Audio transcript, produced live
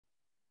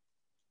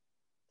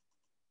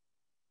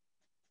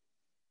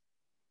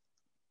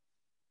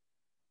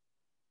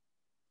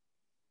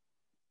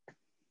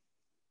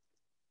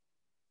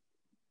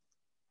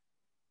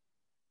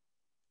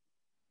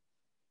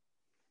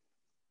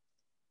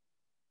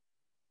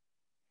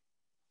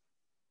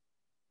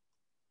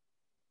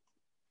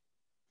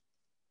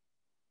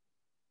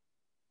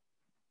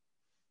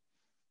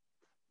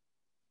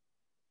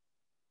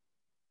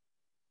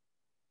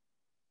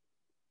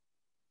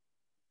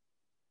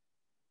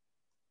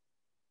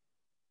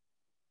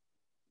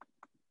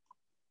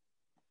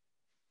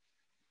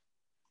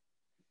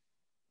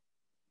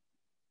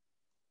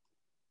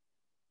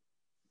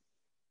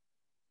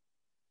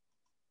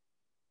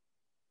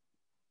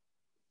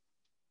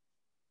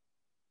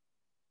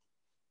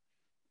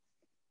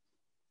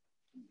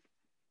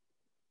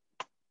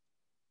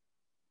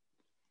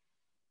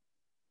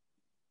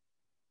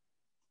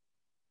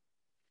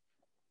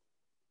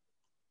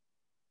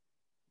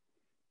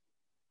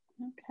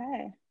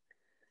Okay.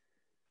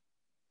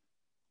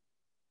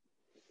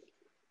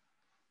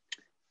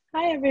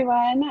 Hi,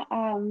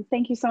 everyone.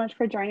 Thank you so much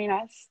for joining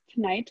us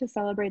tonight to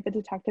celebrate The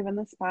Detective and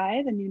the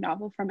Spy, the new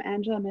novel from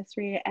Angela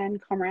Misri and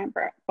Cormorant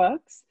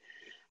Books.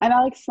 I'm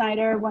Alex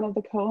Snyder, one of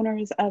the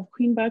co-owners of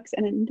Queen Books,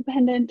 an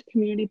independent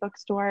community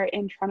bookstore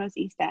in Toronto's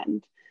East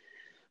End.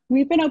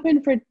 We've been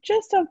open for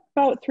just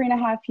about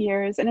 3.5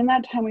 years, and in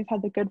that time, we've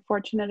had the good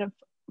fortune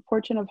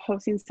of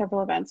hosting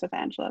several events with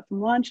Angela,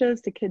 from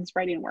launches to kids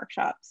writing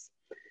workshops.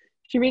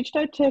 She reached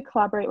out to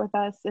collaborate with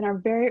us in our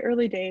very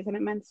early days, and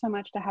it meant so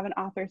much to have an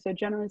author so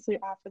generously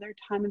offer their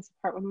time and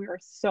support when we were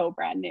so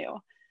brand new.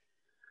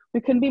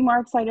 We couldn't be more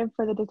excited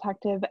for The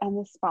Detective and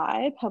the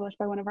Spy, published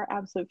by one of our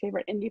absolute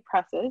favorite indie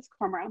presses,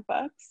 Cormorant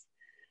Books,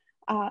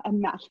 a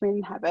match made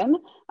in heaven,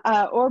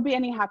 or be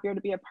any happier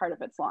to be a part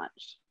of its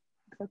launch.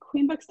 So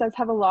Queen Books does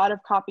have a lot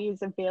of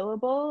copies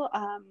available,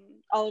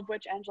 all of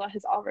which Angela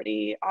has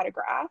already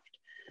autographed.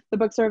 The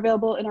books are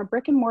available in our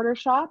brick and mortar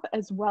shop,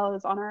 as well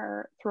as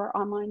through our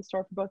online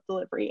store for both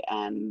delivery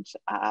and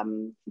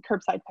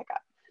curbside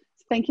pickup.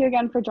 So thank you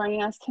again for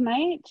joining us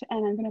tonight.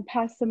 And I'm going to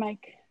pass the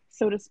mic,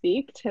 so to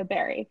speak, to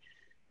Barry.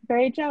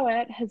 Barry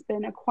Jowett has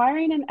been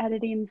acquiring and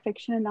editing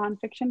fiction and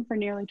nonfiction for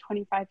nearly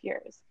 25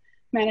 years,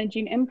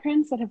 managing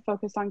imprints that have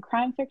focused on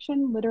crime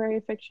fiction,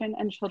 literary fiction,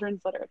 and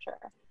children's literature.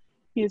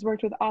 He has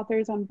worked with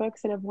authors on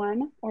books that have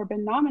won or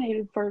been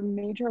nominated for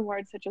major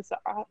awards such as the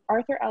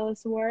Arthur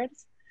Ellis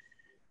Awards,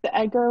 the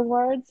Edgar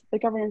Awards, the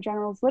Governor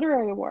General's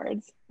Literary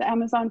Awards, the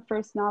Amazon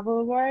First Novel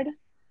Award,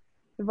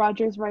 the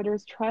Rogers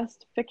Writers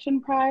Trust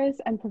Fiction Prize,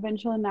 and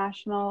provincial and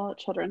national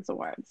children's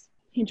awards.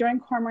 He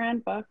joined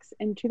Cormorant Books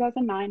in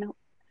 2009,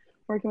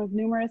 working with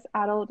numerous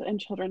adult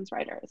and children's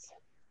writers.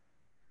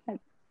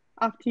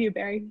 Off to you,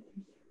 Barry.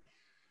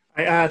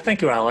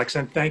 Thank you, Alex,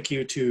 and thank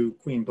you to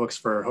Queen Books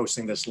for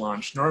hosting this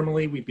launch.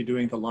 Normally, we'd be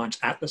doing the launch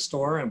at the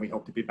store, and we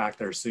hope to be back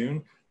there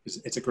soon.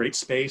 It's a great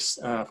space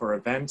for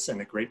events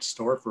and a great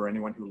store for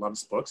anyone who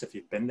loves books. If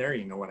you've been there,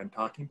 you know what I'm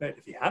talking about.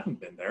 If you haven't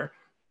been there,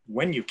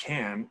 when you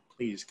can,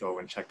 please go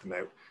and check them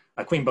out.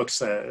 Queen Books,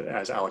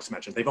 as Alex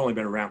mentioned, they've only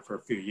been around for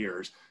a few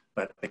years,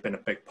 but they've been a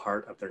big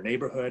part of their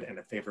neighborhood and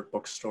a favorite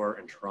bookstore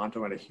in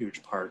Toronto and a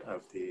huge part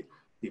of the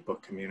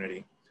book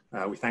community.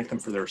 We thank them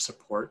for their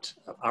support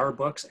of our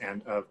books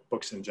and of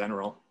books in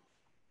general.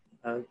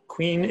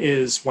 Queen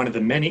is one of the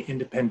many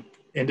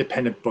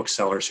independent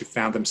booksellers who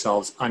found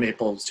themselves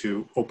unable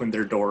to open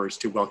their doors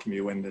to welcome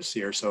you in this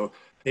year. So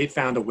they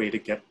found a way to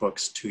get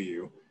books to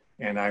you.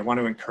 And I want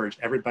to encourage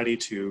everybody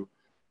to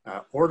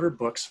order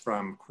books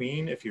from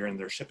Queen if you're in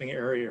their shipping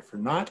area. If you're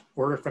not,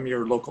 order from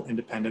your local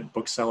independent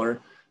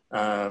bookseller.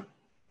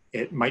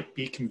 It might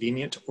be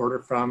convenient to order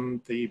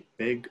from the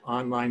big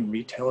online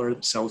retailer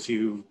that sells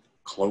you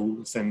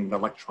clothes and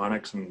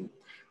electronics and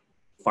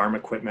farm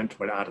equipment.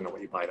 But I don't know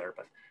what you buy there,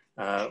 but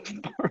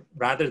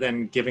rather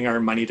than giving our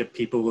money to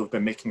people who have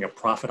been making a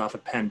profit off a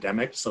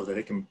pandemic so that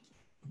they can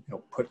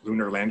put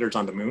lunar landers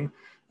on the moon,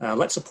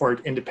 let's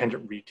support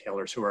independent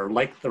retailers who are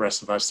like the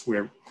rest of us.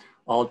 We're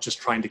all just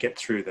trying to get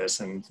through this,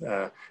 and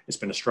it's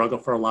been a struggle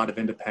for a lot of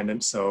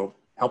independents, so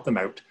help them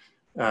out,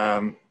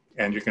 and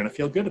you're going to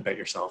feel good about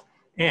yourself.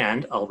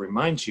 And I'll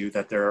remind you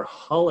that there are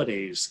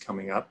holidays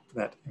coming up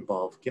that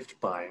involve gift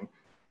buying.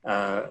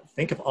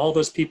 Think of all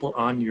those people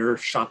on your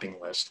shopping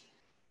list.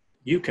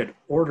 You could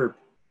order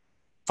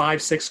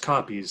 5-6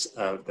 copies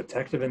of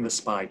Detective and the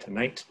Spy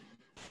tonight,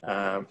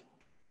 and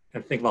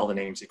think of all the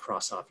names you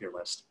cross off your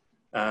list.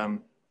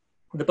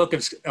 The book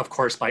is, of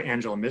course, by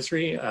Angela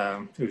Misri,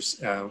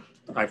 who's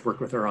I've worked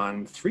with her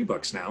on 3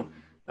 books now.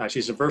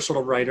 She's a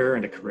versatile writer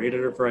and a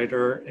creative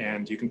writer,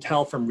 and you can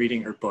tell from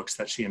reading her books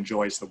that she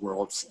enjoys the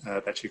worlds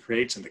that she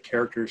creates and the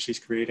characters she's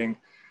creating.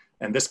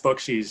 And this book,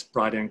 she's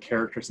brought in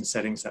characters and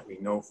settings that we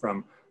know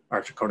from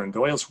Arthur Conan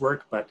Doyle's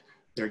work, but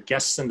they're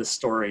guests in the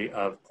story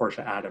of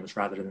Portia Adams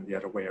rather than the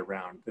other way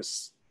around.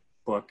 This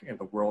book and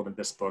the world of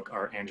this book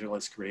are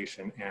Angela's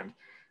creation, and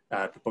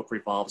the book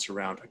revolves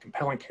around a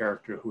compelling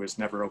character who is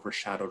never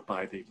overshadowed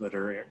by the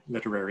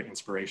literary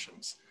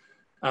inspirations.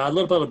 A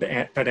little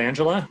bit about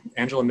Angela.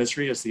 Angela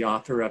Misri is the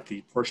author of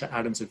the Portia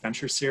Adams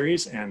Adventure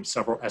series and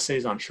several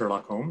essays on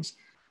Sherlock Holmes.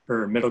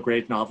 Her middle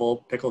grade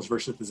novel, Pickles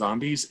vs. the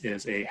Zombies,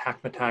 is a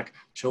Hackmatack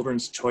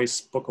Children's Choice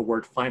Book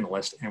Award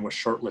finalist and was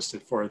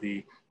shortlisted for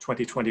the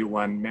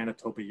 2021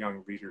 Manitoba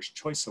Young Readers'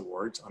 Choice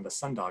Awards on the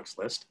Sundogs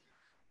list.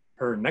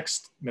 Her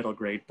next middle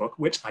grade book,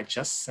 which I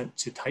just sent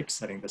to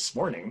typesetting this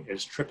morning,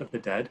 is Trip of the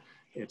Dead.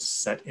 It's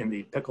set in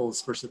the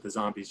Pickles vs. the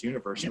Zombies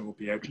universe and will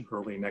be out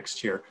early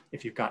next year.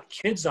 If you've got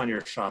kids on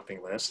your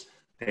shopping list,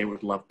 they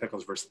would love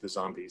Pickles vs. the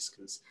Zombies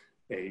because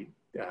a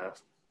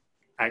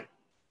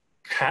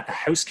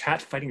house cat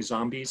fighting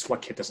zombies,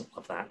 what kid doesn't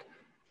love that?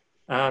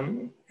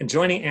 And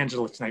joining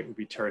Angela tonight would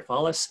be Terry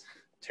Fallis.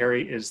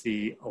 Terry is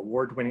the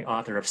award-winning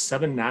author of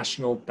 7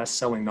 national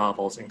best-selling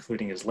novels,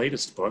 including his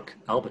latest book,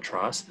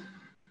 Albatross,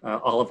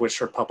 all of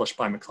which are published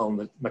by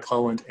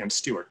McClelland and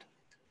Stewart.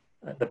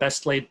 The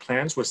Best Laid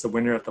Plans was the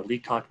winner of the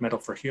Leacock Medal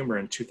for Humor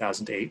in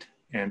 2008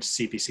 and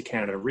CBC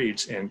Canada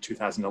Reads in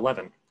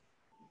 2011.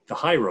 The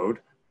High Road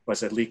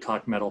was a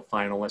Leacock Medal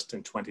finalist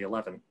in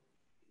 2011.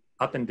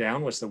 Up and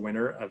Down was the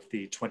winner of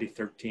the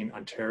 2013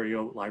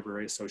 Ontario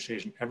Library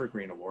Association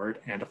Evergreen Award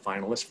and a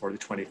finalist for the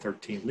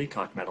 2013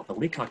 Leacock Medal. The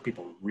Leacock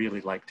people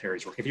really like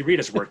Terry's work. If you read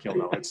his work, you'll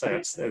know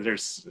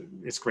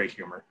it's great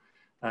humor.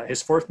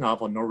 His fourth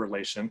novel, No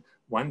Relation,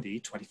 won the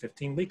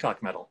 2015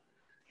 Leacock Medal.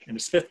 And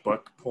his fifth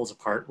book, Pulls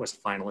Apart, was a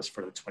finalist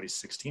for the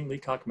 2016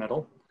 Leacock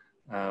Medal.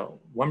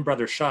 One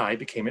Brother Shy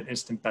became an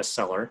instant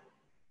bestseller.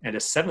 And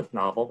his seventh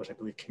novel, which I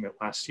believe came out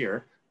last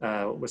year,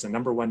 was a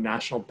 #1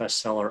 national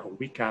bestseller a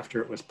week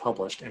after it was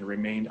published and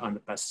remained on the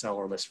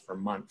bestseller list for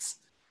months.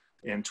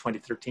 In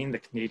 2013, the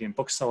Canadian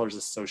Booksellers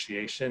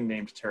Association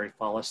named Terry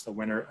Fallis the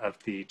winner of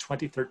the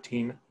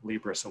 2013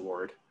 Libris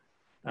Award.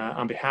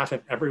 On behalf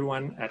of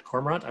everyone at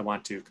Cormorant, I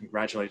want to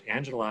congratulate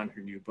Angela on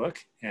her new book,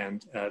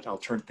 and I'll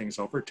turn things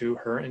over to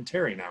her and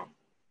Terry now.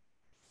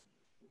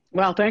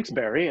 Well, thanks,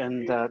 Barry,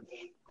 and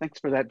thanks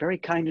for that very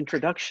kind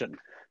introduction.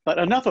 But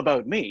enough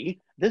about me.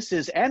 This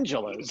is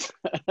Angela's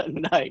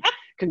night.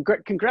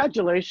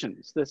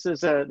 Congratulations! This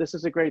is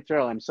a great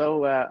thrill. I'm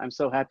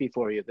so happy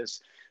for you.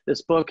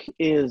 This book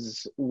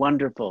is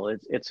wonderful.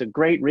 It's a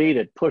great read.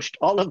 It pushed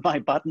all of my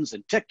buttons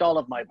and ticked all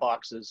of my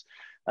boxes.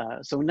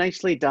 So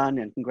nicely done,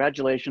 and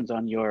congratulations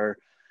on your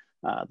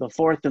the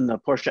fourth in the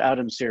Portia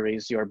Adams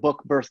series, your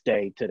book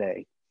birthday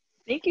today.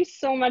 Thank you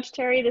so much,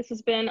 Terry. This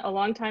has been a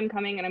long time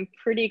coming, and I'm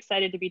pretty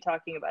excited to be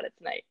talking about it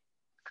tonight.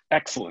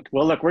 Excellent.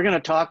 Well, look, we're going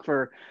to talk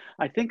for,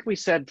 I think we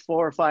said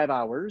 4 or 5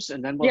 hours,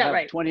 and then we'll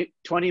have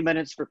 20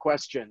 minutes for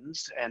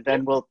questions, and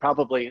then we'll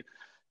probably,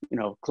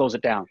 close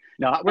it down.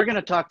 Now, we're going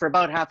to talk for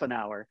about half an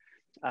hour,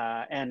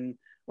 and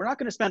we're not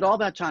going to spend all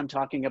that time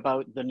talking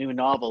about the new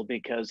novel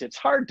because it's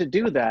hard to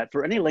do that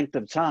for any length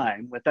of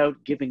time without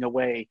giving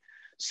away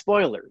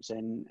spoilers.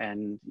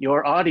 And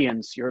your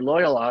audience, your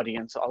loyal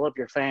audience, all of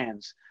your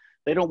fans,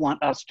 they don't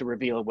want us to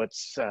reveal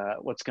what's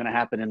going to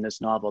happen in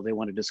this novel. They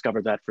want to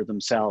discover that for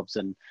themselves.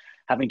 And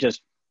having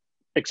just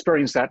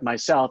experienced that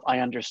myself, I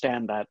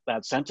understand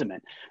that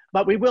sentiment.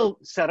 But we will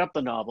set up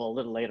the novel a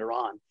little later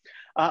on.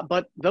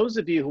 But those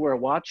of you who are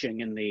watching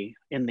in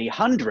the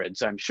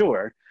hundreds, I'm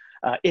sure,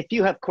 if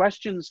you have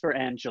questions for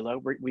Angela,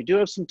 we do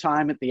have some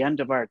time at the end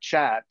of our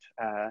chat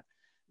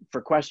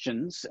for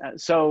questions.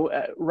 So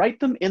write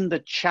them in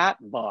the chat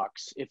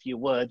box, if you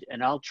would,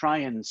 and I'll try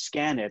and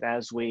scan it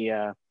as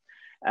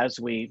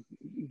we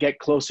get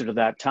closer to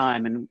that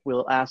time, and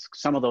we'll ask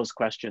some of those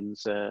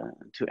questions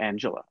to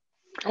Angela.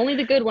 Only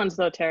the good ones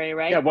though, Terry,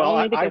 right? Yeah, well,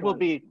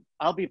 Only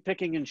I'll be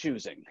picking and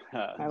choosing.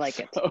 I like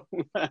it.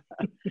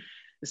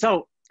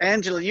 So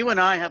Angela, you and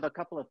I have a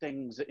couple of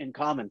things in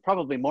common,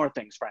 probably more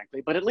things,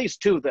 frankly, but at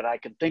least two that I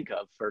can think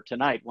of for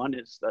tonight. One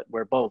is that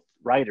we're both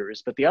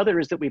writers, but the other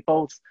is that we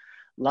both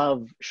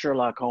love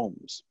Sherlock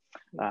Holmes.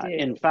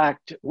 In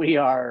fact, we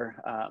are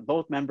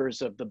both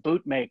members of the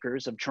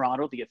Bootmakers of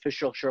Toronto, the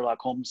official Sherlock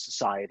Holmes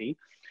Society,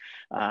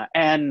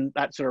 and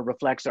that sort of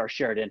reflects our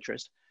shared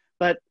interest.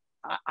 But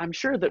I'm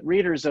sure that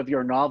readers of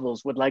your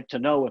novels would like to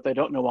know, if they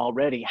don't know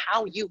already,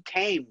 how you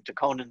came to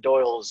Conan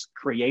Doyle's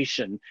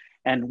creation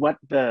and what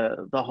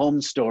the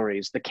Holmes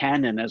stories, the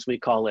canon as we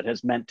call it,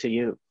 has meant to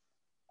you.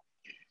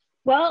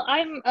 Well,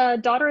 I'm a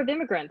daughter of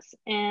immigrants.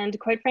 And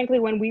quite frankly,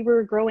 when we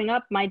were growing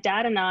up, my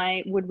dad and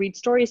I would read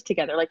stories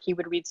together. Like he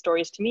would read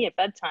stories to me at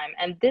bedtime.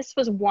 And this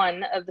was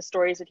one of the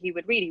stories that he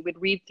would read. He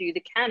would read through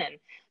the canon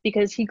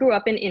because he grew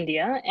up in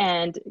India,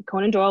 and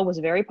Conan Doyle was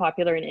very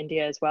popular in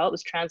India as well. It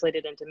was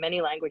translated into many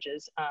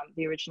languages,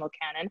 the original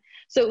canon.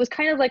 So it was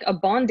kind of like a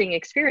bonding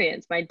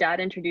experience. My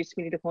dad introduced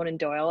me to Conan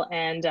Doyle,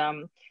 and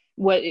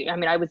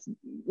I was,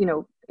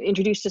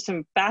 introduced to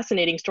some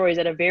fascinating stories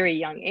at a very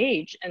young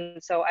age.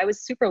 And so I was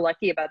super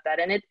lucky about that.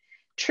 And it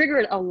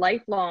triggered a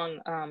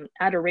lifelong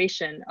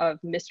adoration of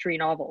mystery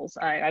novels.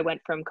 I went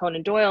from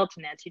Conan Doyle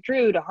to Nancy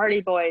Drew to Hardy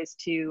Boys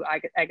to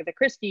Agatha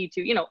Christie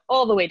to,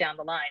 all the way down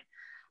the line.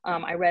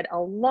 I read a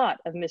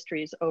lot of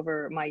mysteries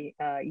over my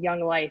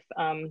young life,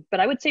 but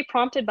I would say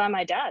prompted by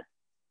my dad.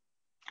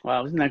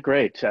 Wow, isn't that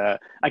great?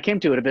 I came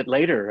to it a bit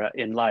later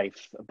in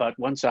life, but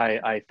once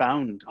I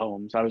found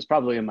Holmes, I was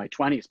probably in my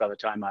 20s by the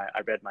time I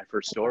read my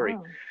first story.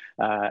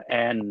 Wow.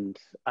 And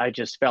I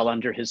just fell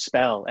under his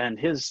spell. And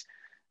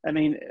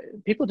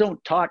people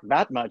don't talk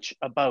that much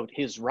about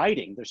his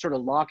writing. They're sort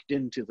of locked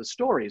into the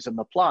stories and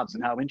the plots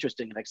and how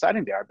interesting and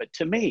exciting they are. But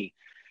to me,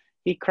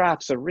 he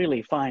crafts a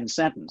really fine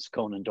sentence,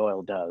 Conan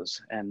Doyle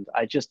does. And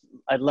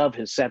I love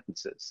his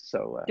sentences.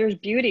 So there's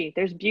beauty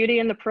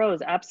in the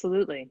prose,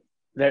 absolutely.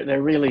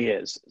 There really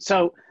is.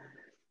 So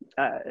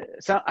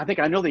I think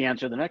I know the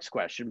answer to the next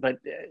question, but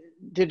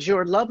did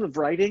your love of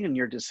writing and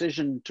your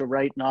decision to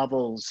write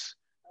novels,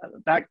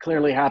 that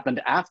clearly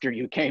happened after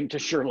you came to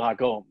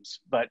Sherlock Holmes,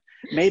 but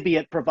maybe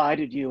it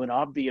provided you an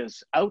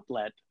obvious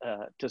outlet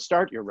to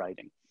start your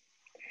writing?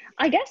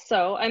 I guess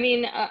so. I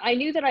mean, I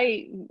knew that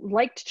I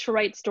liked to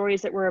write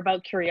stories that were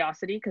about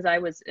curiosity because I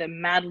was a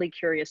madly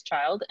curious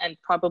child, and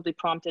probably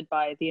prompted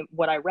by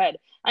what I read.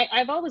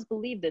 I've always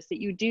believed this, that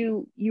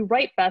you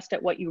write best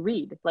at what you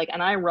read.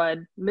 And I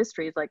read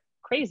mysteries like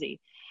crazy.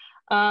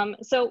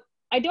 So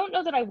I don't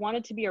know that I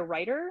wanted to be a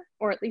writer,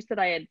 or at least that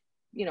I had,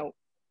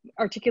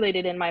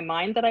 articulated in my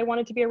mind that I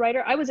wanted to be a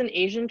writer. I was an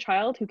Asian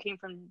child who came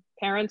from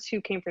parents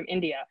who came from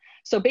India.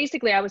 So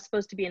basically I was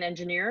supposed to be an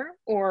engineer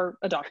or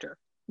a doctor.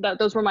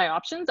 Those were my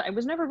options. I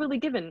was never really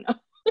given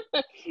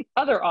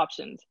other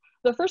options.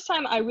 The first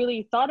time I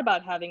really thought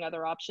about having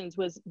other options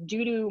was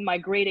due to my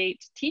grade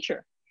 8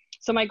 teacher.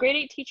 So my grade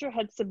 8 teacher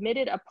had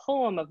submitted a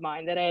poem of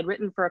mine that I had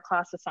written for a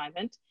class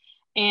assignment.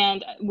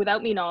 And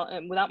without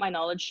my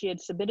knowledge, she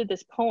had submitted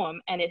this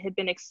poem, and it had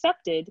been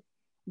accepted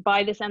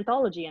by this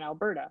anthology in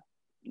Alberta.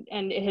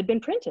 And it had been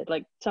printed.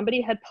 Like, somebody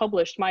had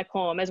published my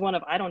poem as one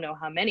of, I don't know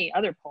how many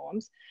other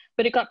poems,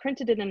 but it got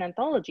printed in an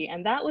anthology.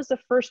 And that was the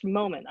first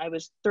moment, I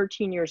was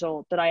 13 years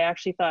old, that I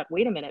actually thought,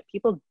 wait a minute,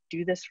 people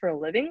do this for a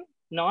living?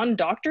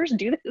 Non-doctors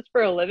do this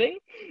for a living?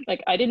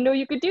 Like, I didn't know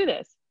you could do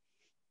this.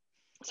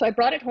 So I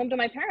brought it home to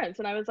my parents,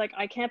 and I was like,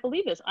 I can't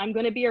believe this. I'm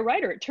going to be a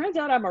writer. It turns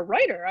out I'm a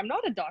writer. I'm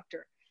not a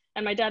doctor.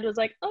 And my dad was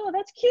like, oh,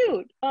 that's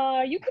cute.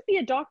 You could be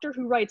a doctor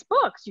who writes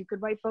books. You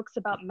could write books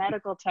about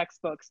medical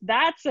textbooks.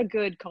 That's a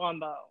good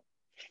combo.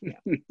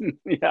 Yeah.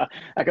 Yeah,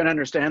 I can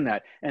understand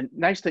that. And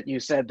nice that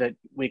you said that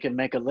we can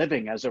make a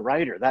living as a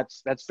writer.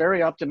 That's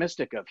very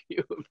optimistic of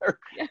you.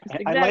 Yes,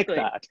 exactly. I like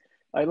that.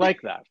 I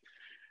like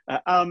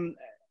that.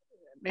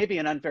 Maybe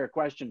an unfair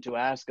question to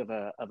ask of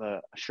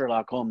a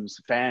Sherlock Holmes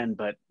fan,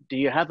 but do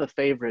you have a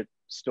favorite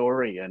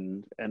story,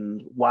 and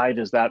why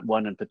does that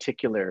one in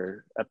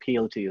particular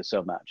appeal to you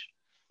so much?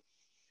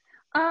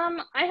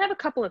 I have a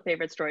couple of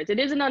favorite stories. It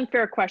is an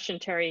unfair question,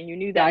 Terry, and you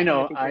knew that. I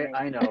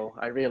know.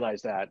 I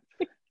realize that.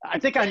 I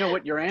think I know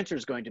what your answer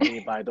is going to be,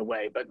 by the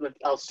way, but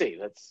I'll see.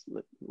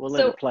 We'll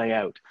let it play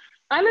out.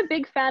 I'm a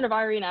big fan of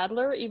Irene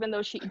Adler, even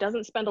though she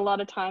doesn't spend a lot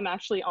of time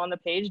actually on the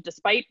page.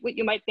 Despite what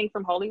you might think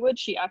from Hollywood,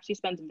 she actually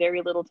spends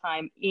very little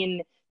time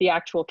in the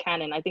actual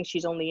canon. I think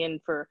she's only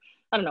in for,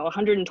 I don't know,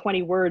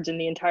 120 words in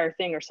the entire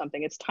thing or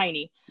something. It's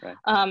tiny. Right.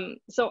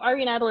 So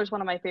Irene Adler is one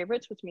of my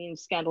favorites, which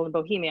means Scandal in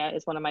Bohemia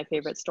is one of my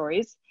favorite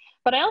stories.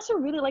 But I also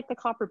really like The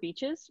Copper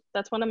Beeches.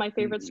 That's one of my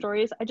favorite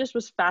stories. I just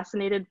was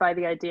fascinated by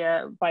the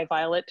idea by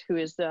Violet, who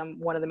is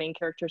one of the main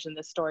characters in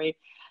this story.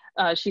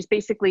 She's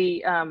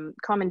basically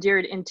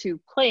commandeered into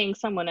playing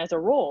someone as a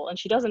role, and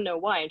she doesn't know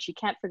why, and she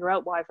can't figure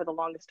out why for the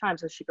longest time.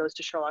 So she goes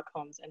to Sherlock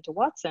Holmes and to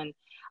Watson.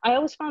 I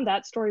always found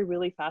that story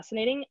really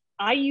fascinating.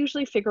 I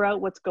usually figure out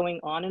what's going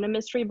on in a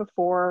mystery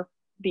before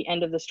the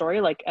end of the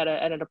story, like at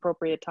an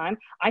appropriate time.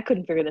 I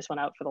couldn't figure this one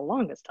out for the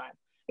longest time.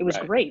 It was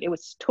great. It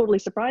was totally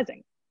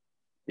surprising.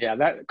 Yeah,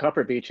 that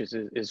Copper Beeches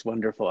is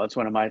wonderful. That's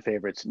one of my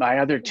favorites. My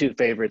other two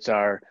favorites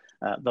are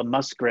the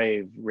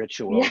Musgrave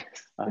Ritual. Yes.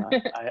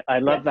 I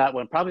love that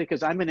one, probably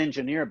because I'm an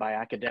engineer by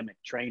academic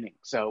training.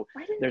 So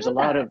there's a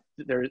lot of,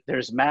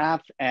 there's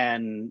math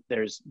and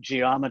there's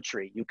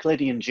geometry,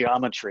 Euclidean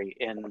geometry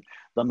in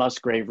the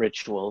Musgrave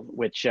Ritual,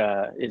 which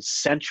is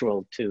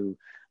central to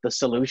the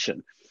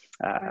solution.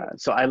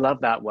 So I love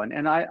that one.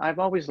 And I've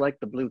always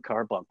liked the Blue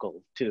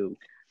Carbuncle too.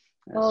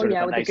 With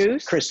nice the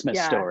goose.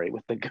 Christmas story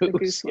with the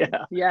goose.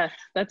 Yeah,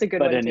 that's a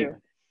good one too.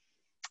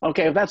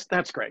 Okay,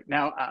 that's great.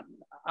 Now,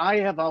 I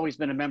have always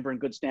been a member in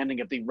good standing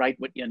of the Write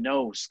What You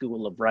Know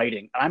School of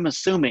Writing. I'm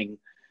assuming,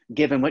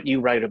 given what you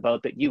write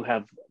about, that you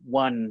have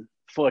one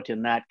foot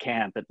in that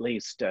camp at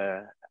least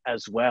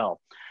as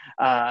well.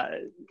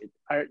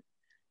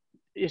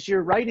 Is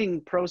your writing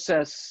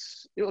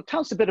process, tell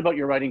us a bit about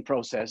your writing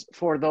process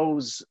for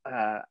those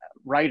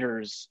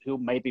writers who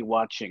may be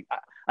watching.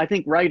 I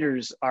think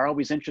writers are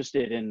always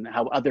interested in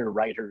how other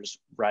writers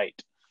write.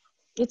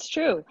 It's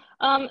true.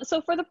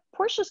 So for the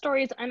Portia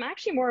stories, I'm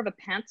actually more of a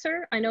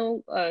pantser. I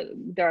know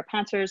there are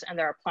pantsers and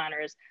there are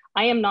planners.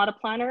 I am not a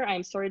planner.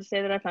 I'm sorry to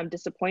say that if I'm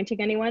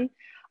disappointing anyone.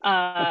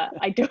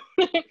 I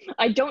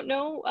don't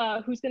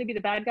know who's going to be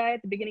the bad guy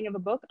at the beginning of a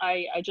book.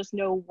 I just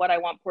know what I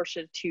want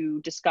Portia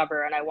to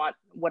discover, and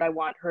what I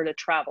want her to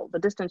travel. The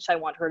distance I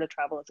want her to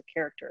travel as a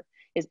character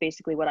is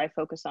basically what I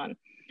focus on.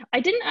 I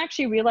didn't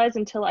actually realize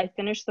until I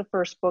finished the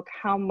first book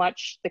how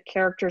much the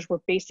characters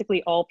were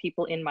basically all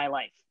people in my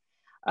life.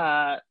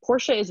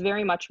 Portia is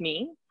very much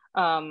me.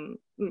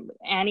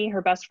 Annie,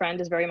 her best friend,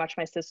 is very much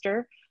my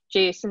sister.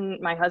 Jason,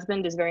 my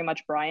husband, is very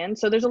much Brian.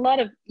 So there's a lot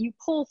of, you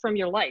pull from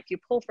your life, you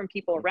pull from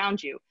people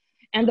around you.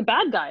 And the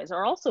bad guys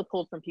are also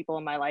pulled from people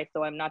in my life,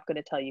 though I'm not going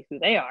to tell you who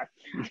they are.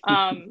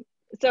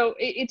 So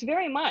it's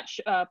very much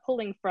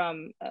pulling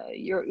from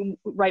your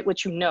Write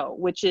What You Know,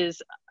 which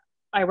is,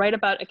 I write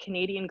about a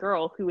Canadian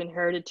girl who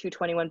inherited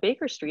 221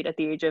 Baker Street at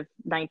the age of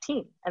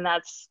 19. And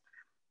that's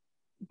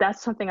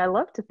something I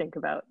love to think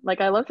about. Like,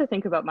 I love to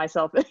think about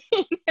myself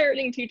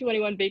inheriting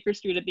 221 Baker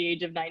Street at the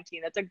age of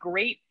 19. That's a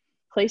great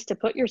place to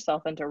put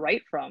yourself and to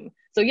write from.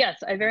 So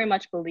yes, I very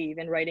much believe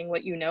in writing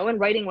what you know and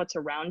writing what's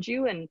around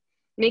you and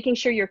making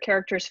sure your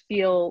characters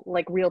feel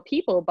like real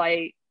people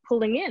by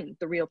pulling in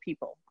the real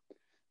people.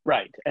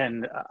 Right,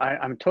 and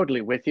I'm totally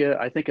with you.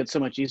 I think it's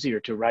so much easier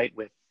to write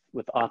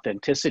with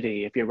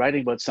authenticity if you're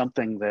writing about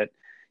something that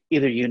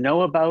either you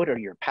know about or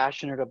you're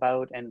passionate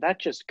about, and that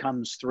just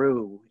comes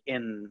through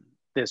in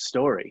this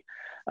story.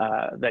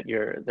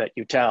 that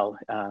you tell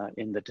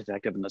in The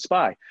Detective and the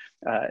Spy.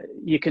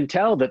 You can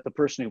tell that the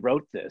person who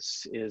wrote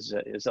this is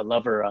a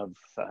lover of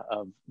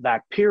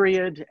that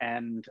period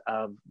and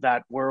of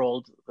that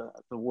world,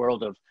 the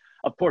world of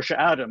Portia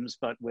Adams,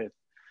 but with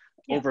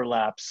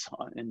overlaps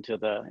into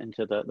the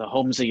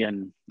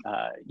Holmesian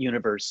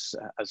universe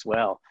as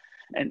well.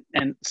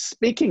 And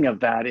speaking of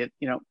that,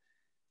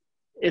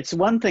 it's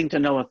one thing to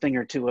know a thing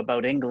or two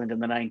about England in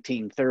the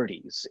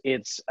 1930s.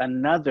 It's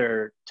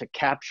another to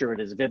capture it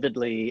as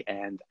vividly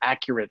and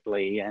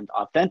accurately and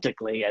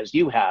authentically as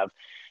you have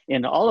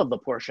in all of the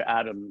Portia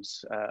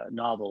Adams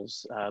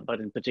novels, but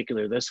in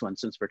particular this one,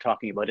 since we're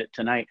talking about it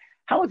tonight.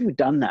 How have you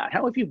done that?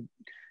 How have you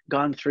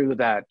gone through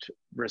that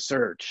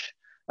research?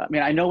 I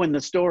mean, I know in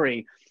the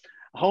story,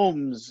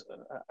 Holmes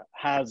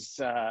has,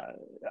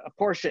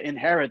 Portia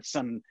inherits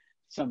some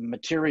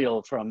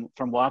material from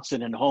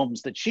Watson and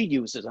Holmes that she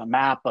uses, a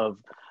map of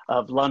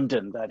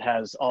London that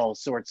has all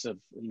sorts of,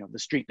 the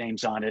street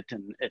names on it,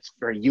 and it's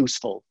very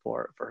useful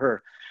for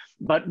her.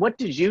 But what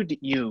did you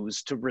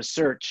use to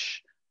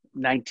research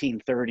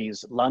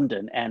 1930s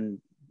London and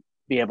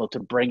be able to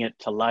bring it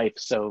to life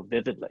so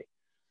vividly?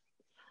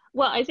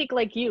 Well, I think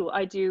like you,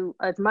 I do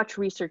as much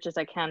research as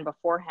I can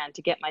beforehand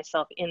to get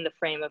myself in the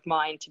frame of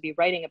mind to be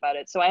writing about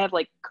it. So I have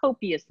like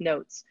copious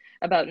notes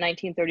about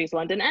 1930s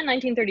London and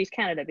 1930s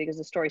Canada, because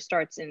the story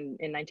starts in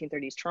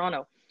 1930s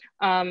Toronto.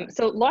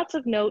 So lots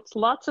of notes,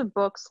 lots of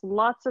books,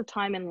 lots of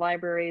time in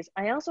libraries.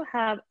 I also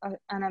have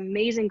an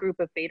amazing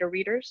group of beta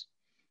readers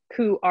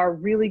who are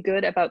really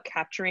good about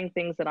capturing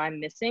things that I'm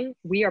missing.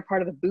 We are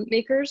part of the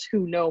Bootmakers,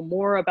 who know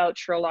more about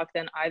Sherlock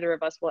than either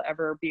of us will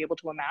ever be able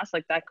to amass.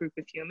 Like, that group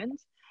of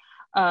humans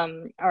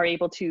are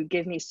able to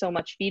give me so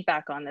much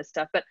feedback on this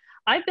stuff. But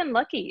I've been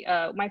lucky.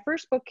 My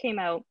first book came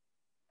out,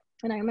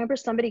 and I remember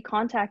somebody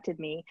contacted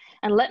me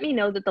and let me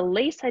know that the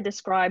lace I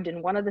described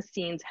in one of the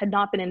scenes had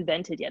not been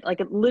invented yet. Like,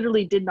 it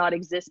literally did not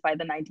exist by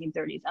the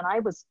 1930s. And I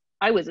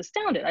was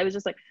astounded. I was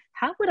just like,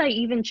 how would I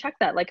even check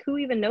that? Like, who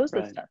even knows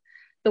this stuff?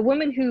 The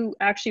woman who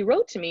actually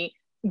wrote to me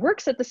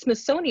works at the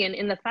Smithsonian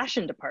in the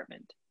fashion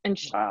department. And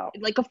she,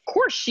 like, of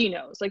course she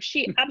knows, like,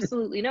 she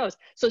absolutely knows.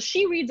 So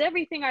she reads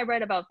everything I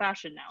write about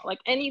fashion now, like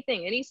any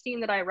scene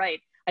that I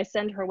write, I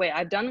send her way.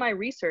 I've done my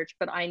research,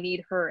 but I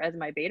need her as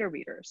my beta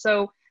reader.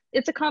 So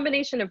it's a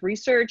combination of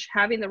research,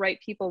 having the right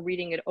people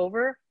reading it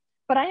over,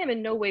 but I am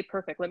in no way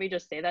perfect. Let me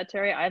just say that,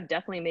 Terry. I've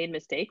definitely made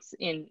mistakes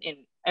in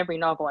every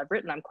novel I've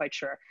written, I'm quite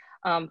sure.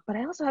 But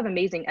I also have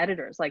amazing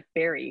editors like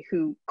Barry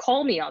who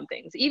call me on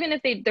things. Even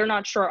if they're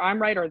not sure I'm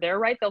right or they're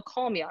right, they'll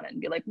call me on it and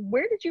be like,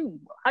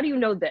 how do you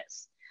know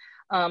this?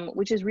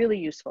 Which is really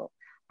useful.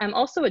 I'm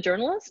also a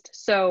journalist,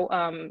 so,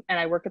 and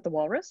I work at the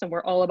Walrus, and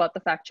we're all about the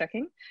fact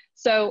checking.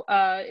 So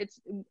I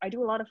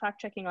do a lot of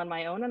fact checking on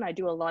my own, and I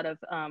do a lot of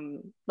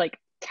like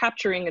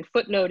capturing and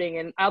footnoting,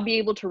 and I'll be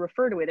able to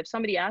refer to it. If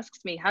somebody asks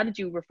me, how did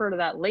you refer to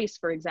that lace,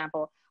 for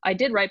example, I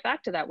did write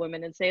back to that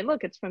woman and say,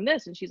 look, it's from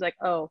this. And she's like,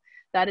 oh,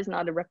 that is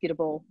not a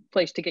reputable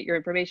place to get your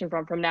information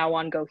from. From now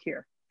on, go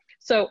here.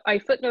 So I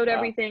footnote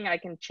everything. I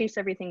can chase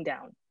everything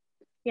down.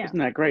 Yeah. Isn't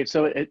that great?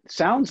 So it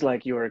sounds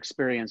like your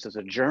experience as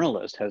a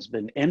journalist has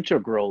been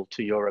integral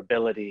to your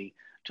ability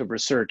to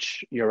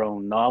research your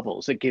own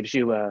novels. It gives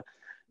you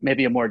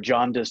maybe a more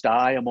jaundiced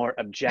eye, a more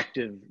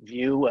objective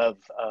view of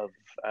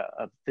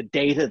the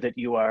data that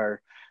you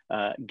are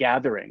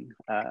gathering.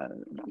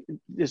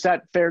 Is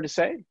that fair to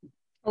say?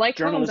 Like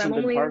journalism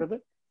Holmes, been part of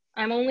it?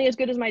 I'm only as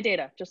good as my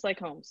data, just like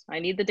Holmes. I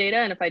need the data,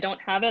 and if I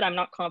don't have it, I'm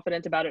not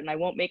confident about it, and I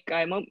won't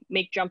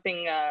make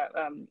jumping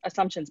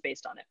assumptions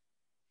based on it.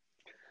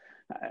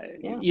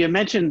 You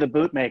mentioned the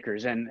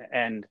Bootmakers,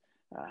 and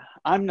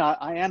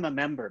I am a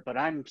member, but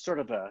I'm sort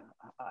of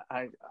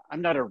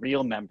I'm not a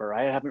real member.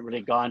 I haven't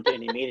really gone to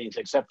any meetings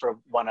except for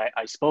one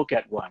I spoke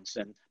at once,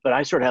 but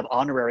I sort of have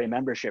honorary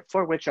membership,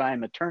 for which I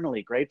am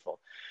eternally grateful.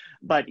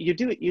 But you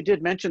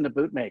did mention the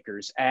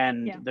Bootmakers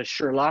and the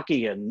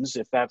Sherlockians,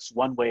 if that's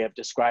one way of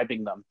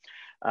describing them,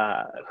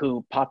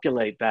 who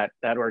populate that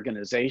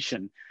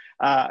organization.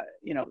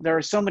 There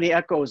are so many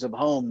echoes of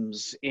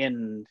Holmes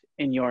in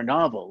your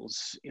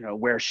novels.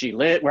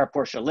 Where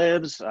Portia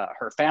lives,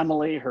 her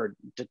family, her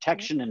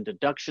detection and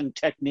deduction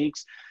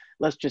techniques.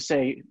 Let's just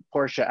say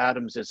Portia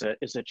Adams is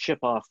a chip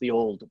off the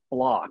old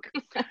block.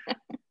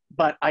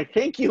 But I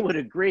think you would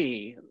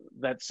agree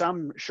that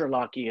some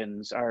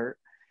Sherlockians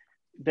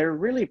they're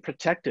really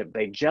protective.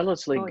 They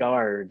jealously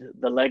guard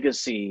the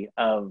legacy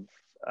of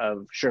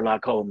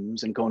Sherlock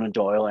Holmes and Conan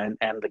Doyle and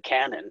the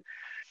canon.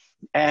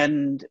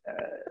 And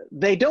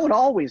they don't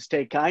always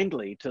take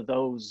kindly to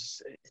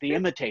the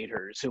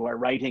imitators who are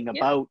writing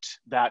about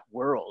that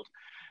world.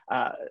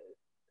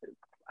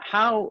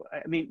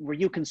 Were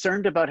you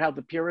concerned about how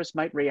the purists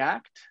might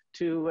react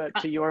to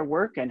your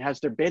work? And has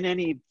there been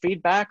any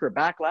feedback or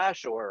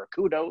backlash or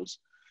kudos?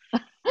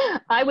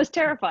 I was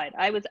terrified.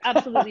 I was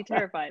absolutely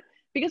terrified.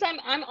 Because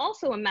I'm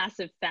also a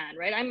massive fan,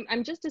 right?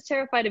 I'm just as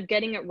terrified of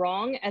getting it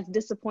wrong as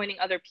disappointing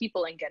other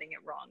people and getting it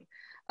wrong.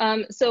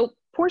 So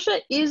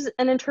Portia is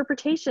an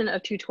interpretation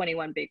of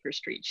 221 Baker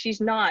Street. She's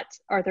not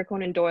Arthur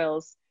Conan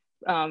Doyle's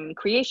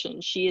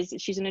creation.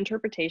 She's an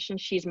interpretation.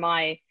 She's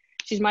my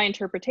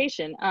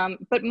interpretation.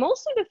 But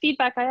most of the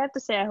feedback, I have to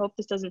say, I hope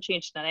this doesn't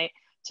change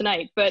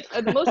tonight, but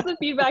most of the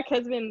feedback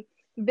has been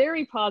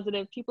very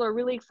positive. People are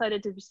really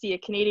excited to see a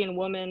Canadian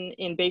woman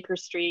in Baker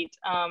Street.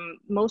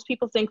 Most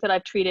people think that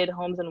I've treated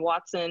Holmes and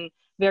Watson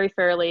very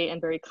fairly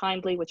and very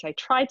kindly, which I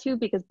try to,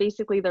 because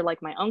basically they're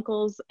like my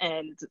uncles,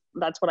 and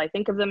that's what I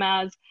think of them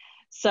as.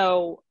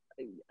 So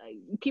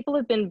people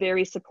have been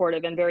very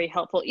supportive and very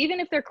helpful,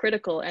 even if they're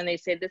critical and they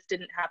say this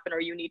didn't happen,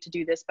 or you need to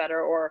do this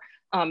better, or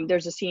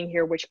there's a scene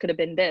here which could have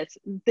been this.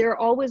 They're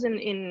always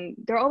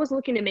they're always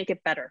looking to make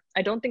it better.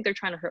 I don't think they're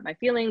trying to hurt my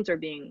feelings or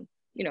being,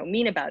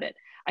 mean about it.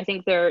 I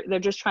think they're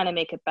just trying to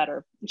make it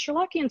better.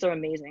 Sherlockians are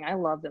amazing. I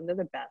love them. They're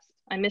the best.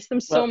 I miss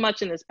them so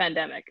much in this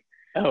pandemic.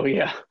 Oh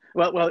yeah.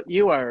 Well,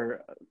 you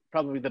are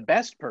probably the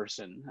best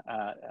person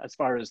as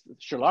far as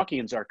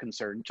Sherlockians are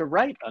concerned to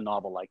write a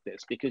novel like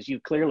this, because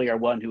you clearly are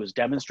one who has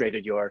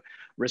demonstrated your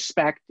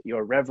respect,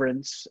 your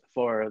reverence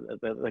for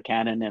the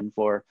canon and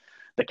for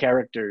the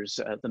characters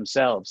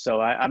themselves.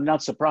 So I'm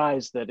not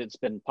surprised that it's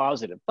been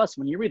positive. Plus,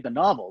 when you read the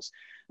novels,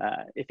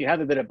 if you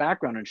have a bit of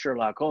background in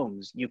Sherlock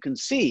Holmes, you can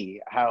see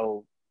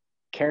how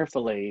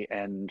carefully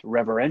and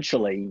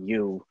reverentially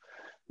you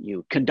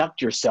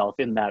conduct yourself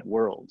in that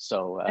world.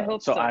 So I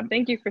hope so.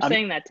 Thank you for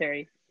saying that,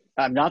 Terry.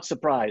 I'm not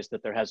surprised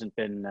that there hasn't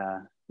been,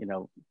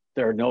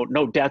 there are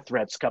no death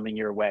threats coming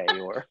your way,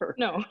 or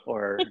no,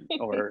 or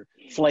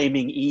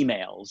flaming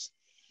emails.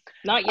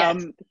 Not yet.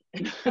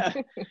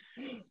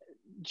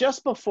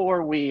 Just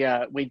before we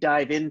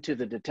dive into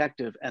the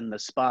detective and the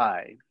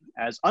spy,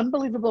 as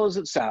unbelievable as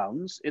it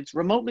sounds, it's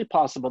remotely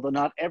possible that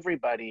not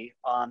everybody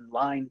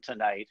online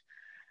tonight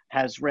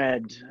has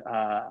read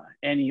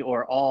any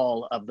or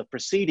all of the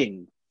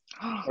preceding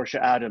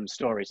Portia Adams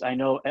stories. I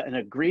know, an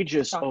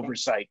egregious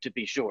oversight, to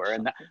be sure,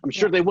 and I'm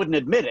sure they wouldn't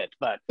admit it,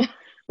 but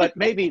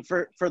maybe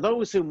for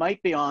those who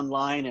might be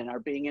online and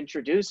are being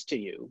introduced to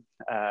you,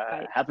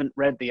 haven't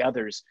read the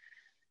others,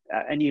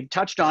 and you've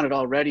touched on it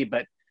already,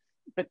 but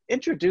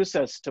introduce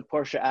us to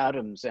Portia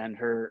Adams and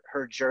her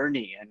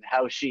journey and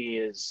how she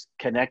is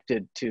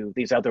connected to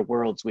these other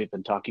worlds we've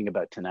been talking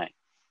about tonight.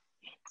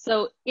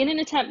 So in an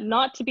attempt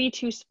not to be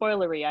too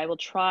spoilery, I will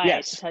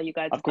try to tell you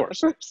guys about the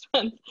first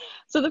one.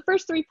 So the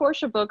first three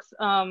Portia books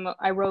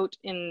I wrote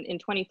in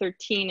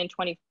 2013 and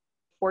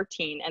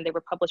 2014, and they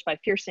were published by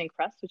Fiercing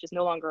Press, which is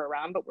no longer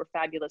around, but were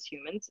fabulous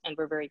humans and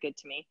were very good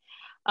to me.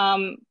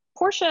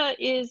 Portia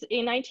is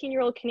a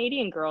 19-year-old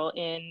Canadian girl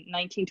in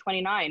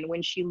 1929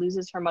 when she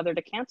loses her mother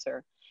to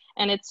cancer.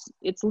 And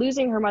it's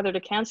losing her mother to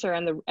cancer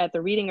and at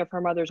the reading of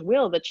her mother's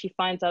will that she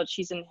finds out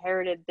she's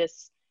inherited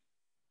this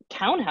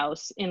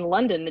townhouse in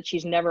London that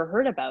she's never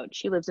heard about.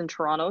 She lives in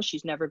Toronto.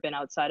 She's never been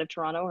outside of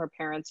Toronto. Her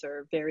parents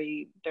are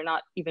they're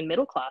not even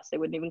middle class. They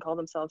wouldn't even call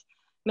themselves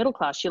middle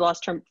class. She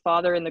lost her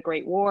father in the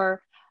Great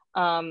War.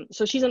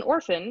 So she's an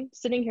orphan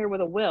sitting here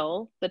with a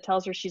will that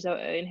tells her she's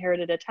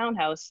inherited a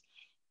townhouse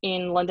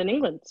in London,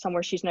 England,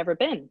 somewhere she's never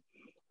been.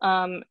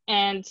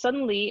 And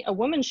suddenly a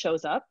woman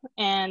shows up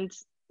and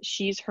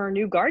she's her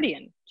new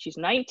guardian. She's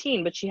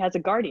 19, but she has a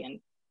guardian.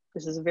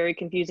 This is a very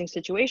confusing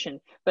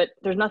situation, but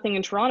there's nothing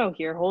in Toronto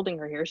here holding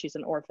her here. She's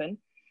an orphan.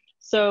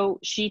 So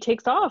she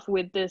takes off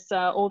with this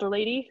older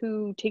lady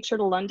who takes her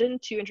to London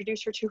to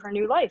introduce her to her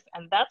new life.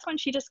 And that's when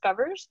she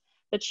discovers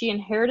that she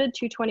inherited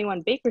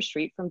 221 Baker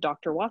Street from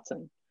Dr.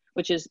 Watson,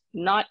 which is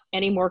not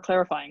any more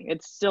clarifying.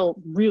 It's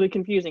still really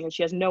confusing and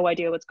she has no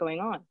idea what's going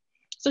on.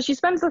 So she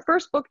spends the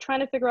first book trying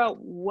to figure out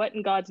what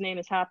in God's name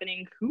is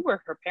happening, who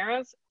are her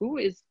parents, who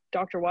is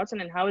Dr. Watson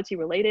and how is he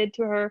related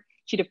to her.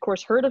 She'd of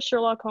course heard of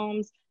Sherlock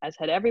Holmes, as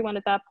had everyone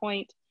at that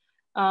point.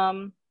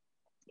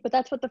 But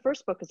that's what the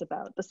first book is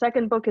about. The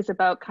second book is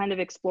about kind of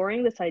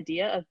exploring this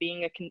idea of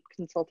being a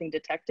consulting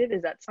detective.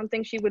 Is that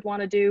something she would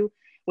want to do?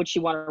 Would she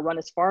want to run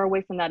as far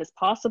away from that as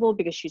possible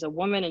because she's a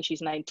woman and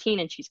she's 19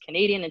 and she's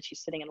Canadian and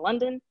she's sitting in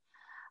London?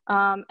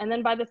 And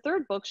then by the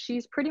third book,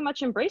 she's pretty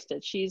much embraced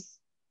it. She's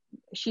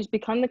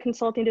become the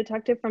consulting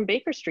detective from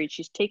Baker Street.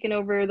 She's taken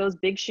over those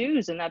big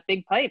shoes and that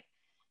big pipe.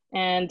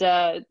 And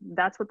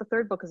that's what the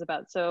third book is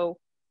about. So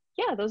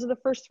yeah, those are the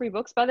first three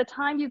books. By the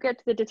time you get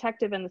to the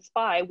detective and the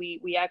spy,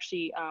 we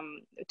actually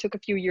took a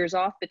few years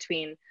off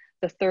between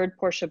the third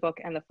Portia book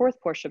and the fourth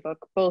Portia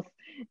book, both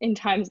in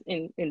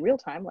real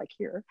time, like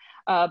here,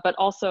 but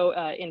also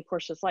in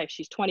Portia's life.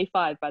 She's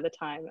 25 by the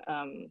time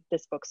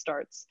this book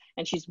starts,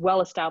 and she's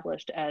well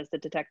established as the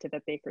detective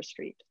at Baker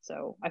Street.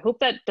 So I hope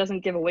that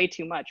doesn't give away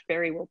too much.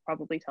 Barry will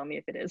probably tell me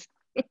if it is.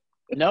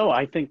 No,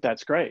 I think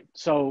that's great.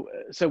 So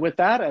with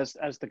that as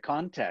the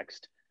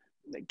context,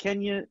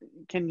 can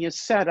you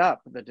set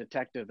up the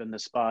detective and the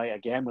spy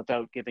again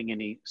without giving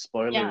any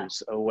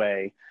spoilers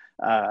away,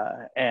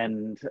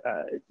 and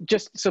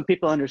just so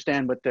people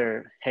understand what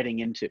they're heading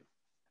into?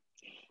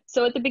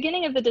 So at the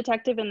beginning of The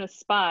Detective and the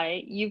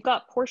Spy, you've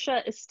got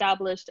Portia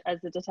established as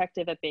the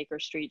detective at Baker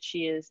Street.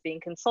 She is being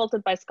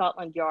consulted by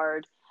Scotland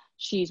Yard.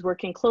 She's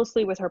working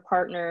closely with her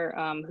partner,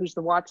 who's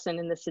the Watson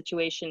in this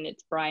situation.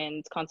 It's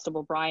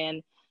Constable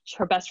Brian.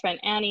 Her best friend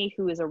Annie,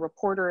 who is a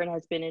reporter and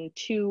has been in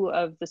 2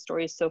 of the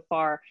stories so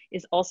far,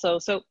 is also,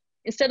 so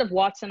instead of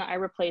Watson, I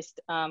replaced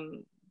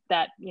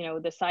that, you know,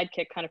 the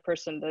sidekick kind of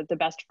person, the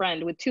best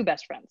friend, with 2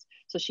 best friends.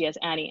 So she has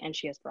Annie and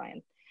she has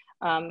Brian.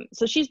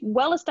 So she's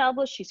well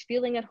established, she's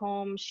feeling at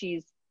home,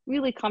 she's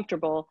really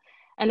comfortable.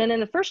 And then in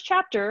the first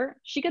chapter,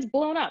 she gets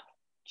blown up.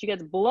 She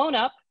gets blown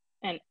up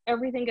and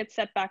everything gets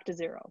set back to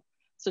 0.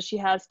 So she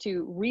has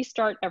to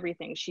restart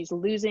everything. She's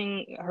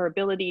losing her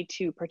ability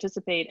to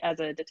participate as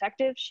a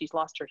detective. She's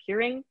lost her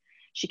hearing.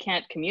 She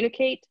can't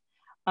communicate.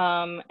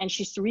 And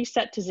she's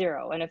reset to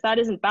 0. And if that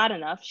isn't bad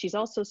enough, she's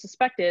also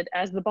suspected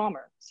as the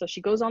bomber. So she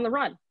goes on the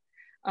run.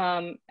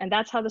 And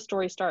that's how the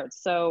story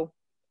starts. So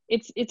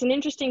it's an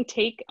interesting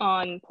take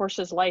on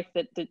Portia's life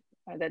that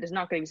is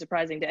not going to be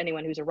surprising to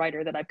anyone who's a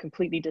writer, that I've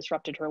completely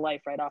disrupted her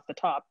life right off the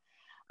top.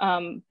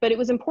 But it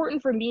was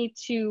important for me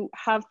to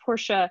have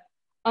Portia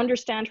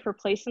understand her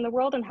place in the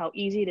world and how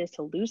easy it is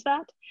to lose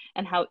that,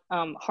 and how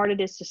hard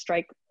it is to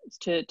strike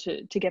to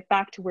get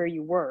back to where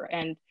you were,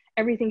 and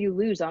everything you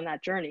lose on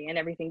that journey and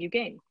everything you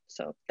gain.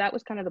 So that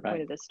was kind of the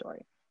point of this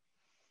story.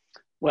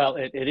 Well,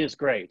 it is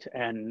great.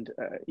 And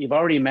you've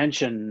already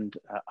mentioned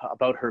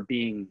about her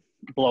being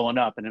blown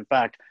up. And in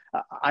fact,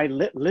 I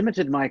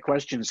limited my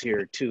questions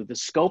here to the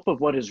scope of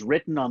what is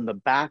written on the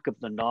back of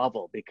the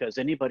novel, because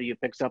anybody who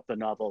picks up the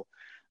novel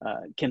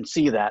can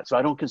see that. So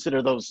I don't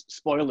consider those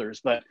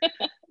spoilers, but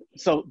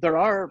so there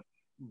are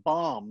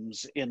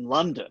bombs in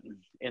London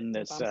in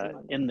this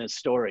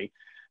story.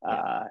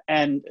 Yeah.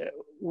 And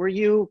were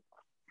you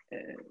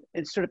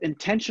it's sort of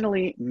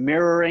intentionally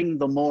mirroring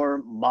the more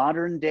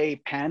modern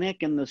day panic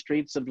in the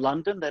streets of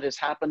London that has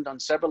happened on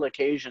several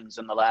occasions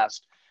in the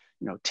last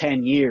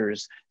 10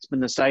 years? It's been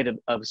the site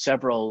of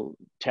several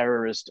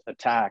terrorist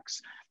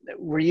attacks.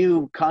 Were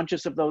you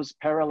conscious of those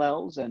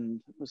parallels,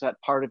 and was that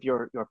part of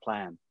your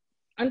plan?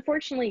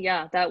 Unfortunately,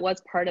 yeah, that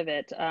was part of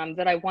it.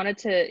 That I wanted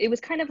to, it was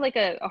kind of like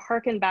a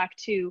harken back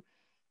to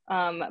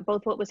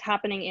both what was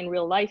happening in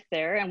real life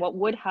there and what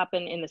would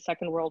happen in the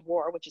Second World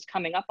War, which is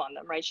coming up on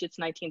them, right? It's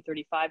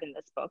 1935 in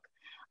this book.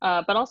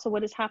 But also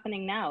what is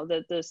happening now,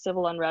 the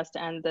civil unrest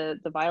and the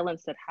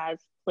violence that has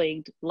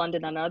plagued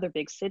London and other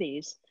big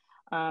cities.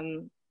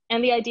 And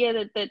the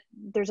idea that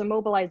there's a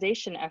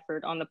mobilization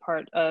effort on the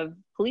part of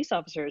police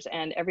officers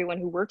and everyone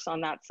who works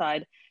on that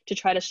side to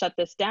try to shut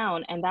this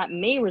down. And that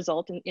may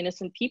result in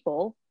innocent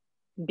people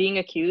being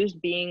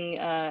accused, being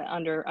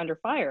under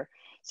fire.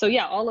 So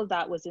yeah, all of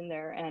that was in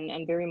there,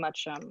 and very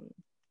much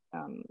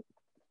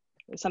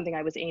something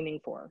I was aiming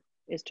for,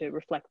 is to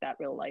reflect that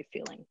real life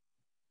feeling.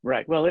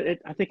 Right. Well,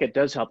 I think it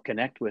does help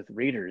connect with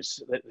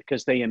readers,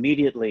 because they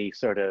immediately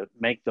sort of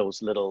make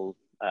those little,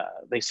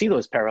 they see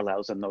those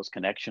parallels and those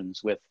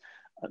connections with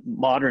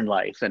modern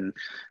life. And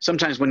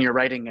sometimes when you're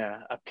writing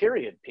a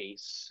period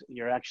piece,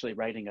 you're actually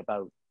writing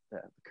about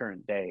the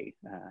current day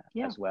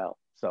as well.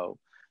 So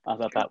I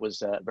thought that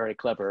was very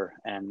clever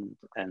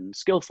and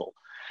skillful.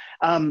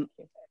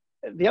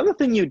 The other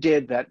thing you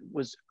did that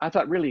was, I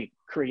thought, really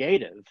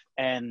creative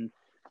and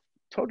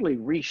totally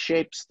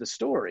reshapes the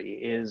story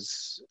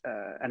is,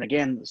 and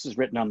again, this is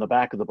written on the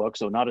back of the book,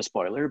 so not a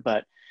spoiler,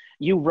 but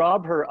you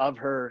rob her of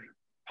her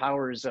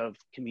powers of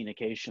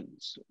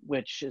communications,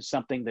 which is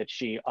something that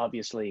she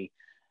obviously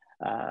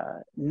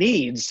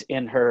needs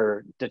in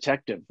her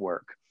detective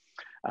work.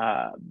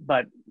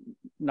 But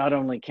not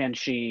only can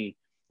she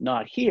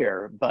not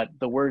hear, but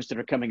the words that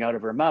are coming out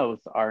of her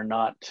mouth are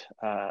not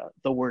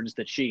the words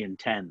that she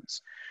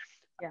intends.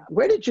 Yeah.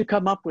 Where did you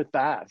come up with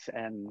that?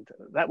 And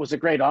that was a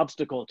great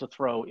obstacle to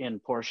throw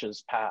in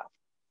Portia's path.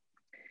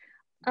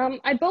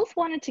 I both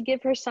wanted to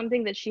give her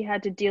something that she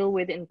had to deal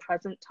with in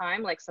present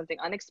time, like something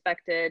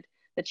unexpected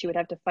that she would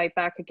have to fight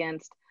back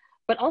against,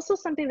 but also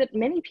something that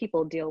many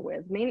people deal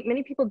with.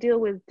 Many people deal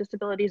with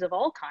disabilities of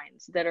all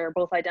kinds that are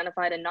both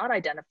identified and not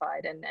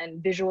identified,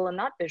 and visual and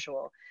not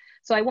visual.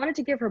 So I wanted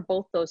to give her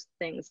both those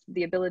things,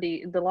 the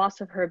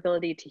loss of her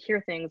ability to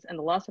hear things and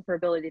the loss of her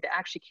ability to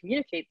actually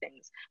communicate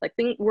things. Like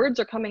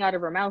words are coming out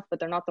of her mouth, but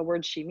they're not the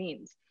words she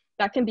means.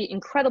 That can be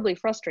incredibly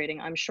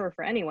frustrating, I'm sure,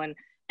 for anyone.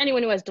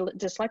 Anyone who has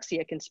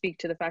dyslexia can speak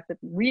to the fact that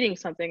reading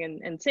something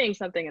and saying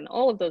something and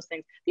all of those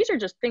things, these are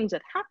just things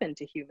that happen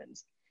to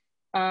humans.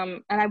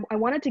 And I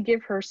wanted to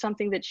give her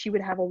something that she would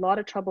have a lot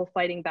of trouble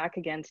fighting back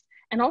against,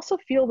 and also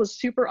feel was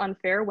super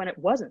unfair when it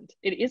wasn't.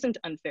 It isn't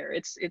unfair.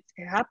 It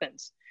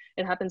happens.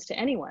 It happens to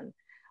anyone.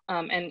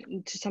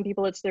 And to some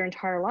people, it's their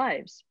entire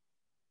lives.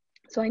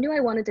 So I knew I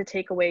wanted to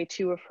take away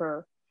two of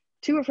her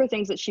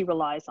things that she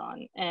relies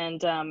on.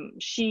 And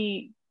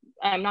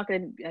I'm not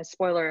going to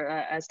spoiler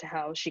as to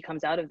how she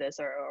comes out of this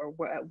or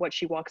what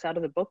she walks out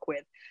of the book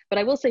with, but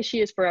I will say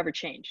she is forever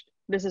changed.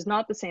 This is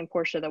not the same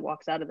Portia that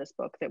walks out of this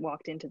book that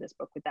walked into this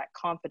book with that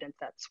confidence,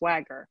 that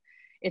swagger.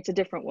 It's a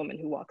different woman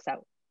who walks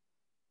out.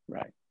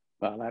 Right.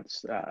 Well,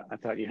 that's, I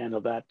thought you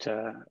handled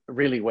that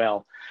really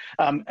well.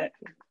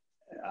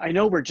 I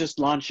know we're just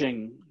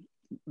launching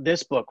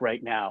this book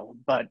right now,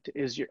 but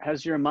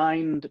has your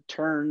mind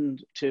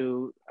turned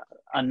to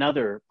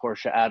another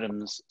Portia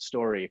Adams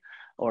story,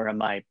 or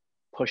am I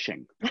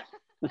pushing?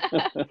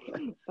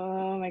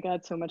 Oh my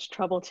God, so much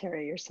trouble,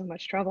 Terry. You're so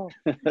much trouble.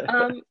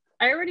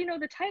 I already know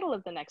the title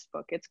of the next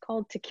book. It's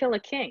called To Kill a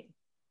King.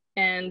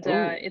 And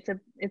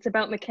it's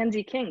about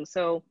Mackenzie King.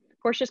 So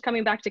Portia's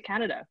coming back to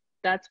Canada.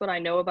 That's what I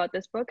know about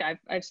this book.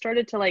 I've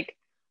started to like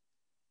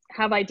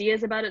have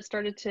ideas about it,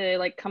 started to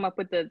like come up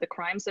with the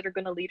crimes that are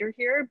going to lead her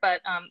here.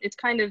 But it's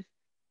kind of,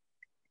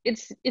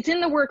 it's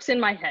in the works in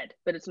my head,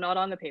 but it's not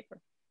on the paper.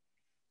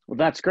 Well,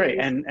 that's great.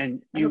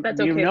 And you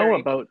know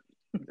about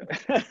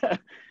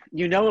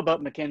you know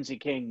about Mackenzie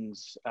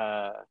King's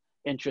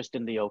interest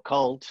in the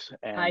occult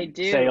and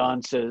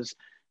seances,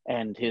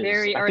 and his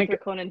very Arthur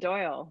Conan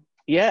Doyle.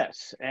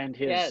 Yes, and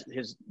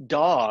his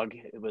dog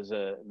was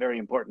a very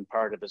important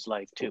part of his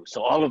life too.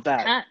 So all of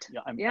that, Pat.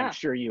 I'm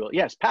sure you will.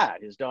 Yes,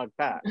 Pat, his dog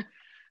Pat,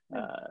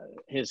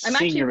 his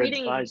senior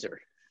advisor.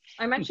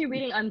 I'm actually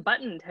reading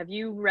Unbuttoned. Have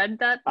you read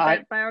that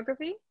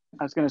biography?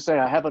 I was going to say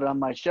I have it on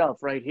my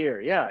shelf right here.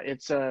 Yeah,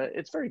 it's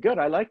very good.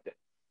 I liked it.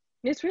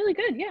 It's really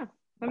good. Yeah,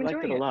 I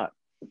liked it a lot.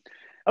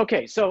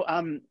 Okay, so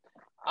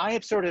I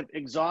have sort of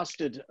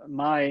exhausted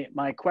my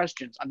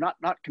questions. I'm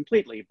not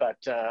completely, but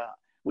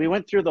we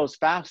went through those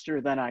faster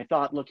than I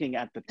thought looking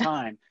at the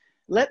time.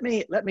 Let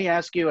me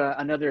ask you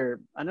another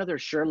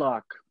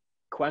Sherlock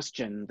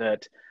question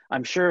that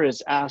I'm sure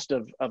is asked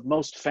of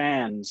most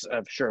fans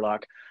of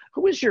Sherlock.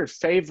 Who is your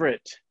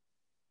favorite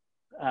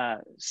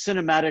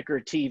cinematic or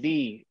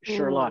TV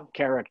Sherlock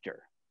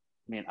character?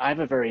 I mean,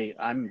 I'm very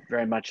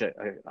much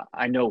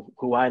I know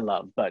who I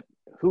love, but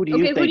who do you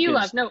think? Who do you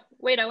love? No,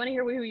 wait, I want to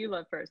hear who you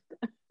love first.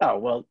 Oh,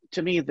 well,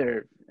 to me,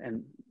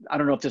 and I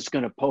don't know if this is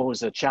going to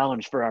pose a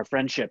challenge for our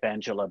friendship,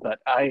 Angela, but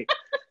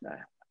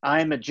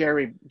I'm a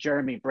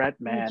Jeremy Brett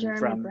man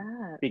from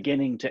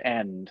beginning to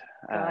end.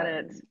 Got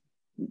it.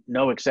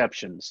 No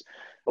exceptions.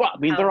 Well, I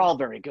mean, they're all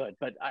very good,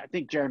 but I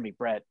think Jeremy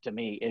Brett, to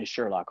me, is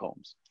Sherlock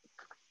Holmes.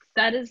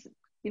 That is,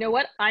 you know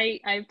what? I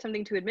have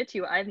something to admit to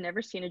you. I've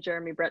never seen a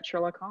Jeremy Brett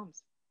Sherlock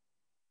Holmes.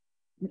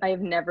 I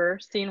have never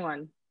seen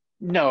one.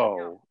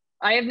 No.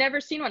 I have never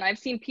seen one. I've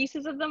seen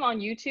pieces of them on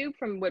YouTube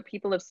from what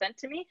people have sent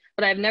to me,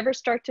 but I've never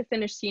start to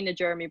finish seen a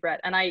Jeremy Brett,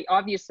 and I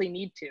obviously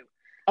need to.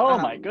 Oh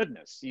my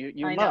goodness, you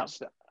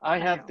must. I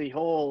have the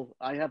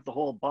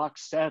whole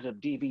box set of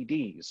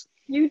DVDs.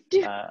 You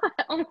do?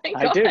 Oh my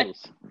God.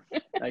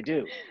 I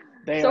do.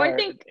 I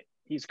think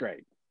he's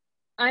great.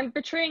 I'm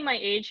betraying my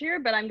age here,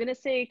 but I'm gonna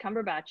say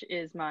Cumberbatch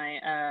is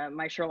my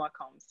my Sherlock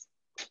Holmes.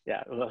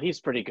 Yeah, well, he's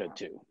pretty good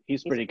too.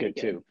 He's pretty good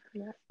too.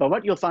 Yeah. But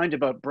what you'll find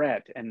about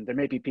Brett, and there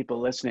may be people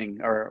listening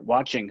or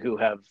watching who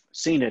have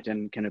seen it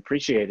and can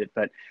appreciate it,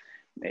 but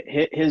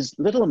his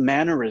little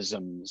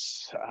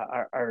mannerisms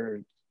are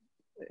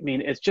I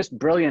mean, it's just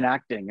brilliant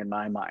acting in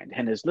my mind.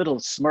 And his little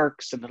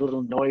smirks and the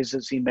little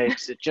noises he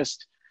makes,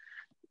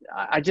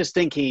 I just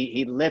think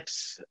he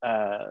lifts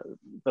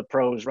the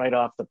prose right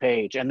off the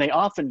page. And they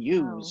often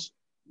use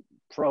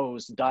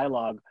prose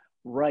dialogue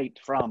right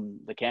from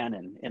the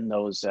canon in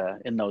those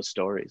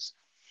stories.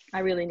 I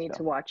really need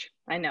to watch.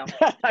 I know.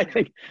 I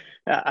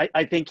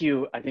think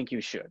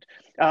you should.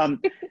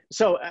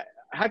 So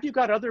have you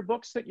got other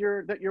books that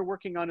you're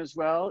working on as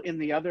well?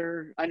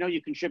 I know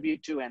you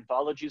contribute to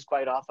anthologies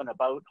quite often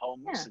about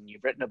Holmes, and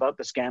you've written about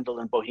the scandal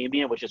in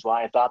Bohemia, which is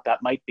why I thought that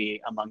might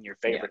be among your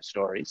favorite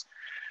stories.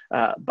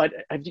 But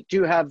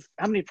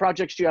how many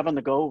projects do you have on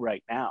the go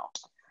right now?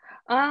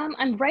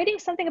 I'm writing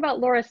something about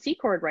Laura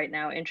Secord right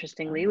now,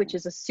 interestingly, which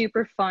is a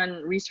super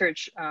fun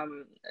research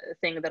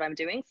thing that I'm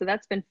doing. So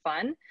that's been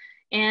fun.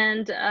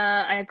 And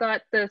I've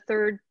got the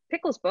third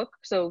Pickles book.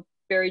 So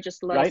Barry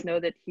just let us know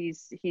that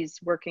he's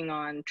working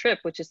on Trip,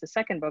 which is the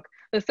second book.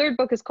 The third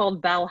book is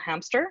called Val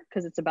Hamster,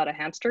 because it's about a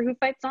hamster who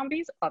fights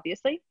zombies,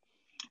 obviously.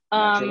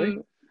 Naturally.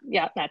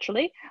 Yeah,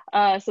 naturally.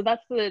 So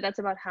that's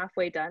about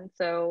halfway done.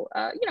 So,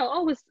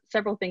 always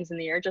several things in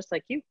the air, just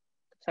like you,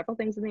 several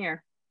things in the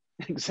air.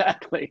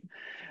 Exactly.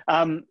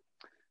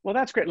 Well,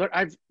 that's great. Look,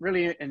 I've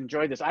really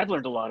enjoyed this. I've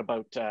learned a lot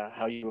about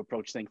how you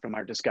approach things from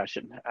our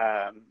discussion.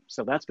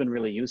 So that's been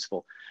really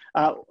useful.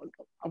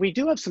 We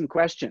do have some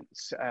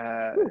questions.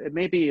 It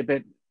may be a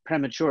bit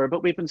premature,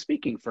 but we've been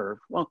speaking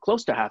for,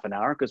 close to half an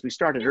hour because we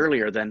started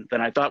earlier than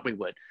I thought we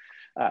would.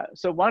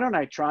 So why don't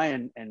I try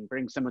and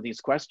bring some of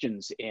these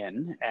questions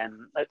in, and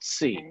let's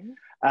see.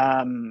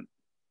 Okay.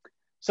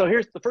 So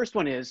here's the first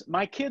one is,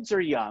 my kids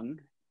are young.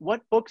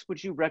 What books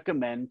would you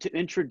recommend to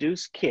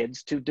introduce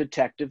kids to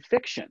detective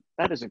fiction?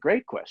 That is a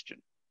great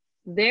question.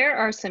 There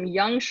are some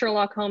young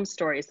Sherlock Holmes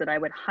stories that I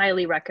would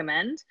highly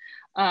recommend,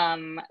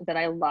 that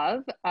I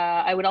love.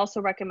 I would also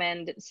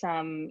recommend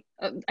some,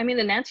 the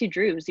Nancy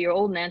Drews, the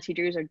old Nancy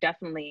Drews are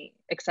definitely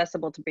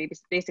accessible to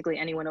basically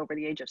anyone over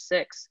the age of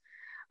 6.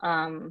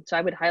 So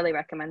I would highly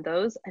recommend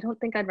those. I don't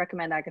think I'd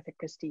recommend Agatha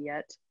Christie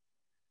yet.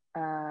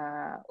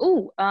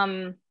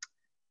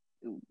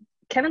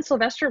 Kevin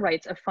Sylvester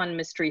writes a fun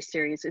mystery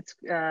series. It's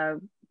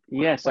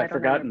yes, I've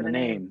forgotten the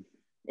name.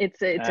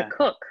 It's a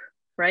cook,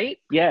 right?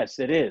 Yes,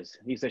 it is.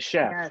 He's a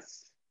chef.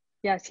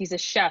 Yes, he's a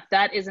chef.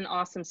 That is an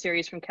awesome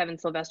series from Kevin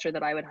Sylvester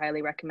that I would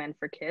highly recommend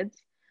for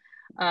kids.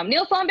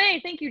 Neil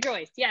Flambe, thank you,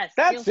 Joyce. Yes,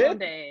 That's Neil it.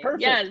 Flambe.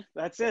 Perfect. Yes,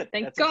 that's it.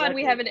 Thank That's God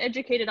exactly we have an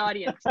educated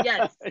audience.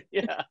 Yes.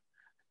 Yeah.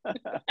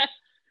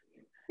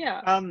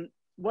 Yeah.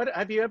 What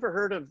have you ever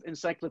heard of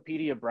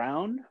Encyclopedia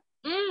Brown?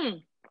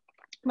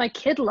 My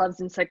kid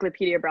loves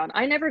Encyclopedia Brown.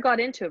 I never got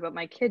into it, but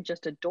my kid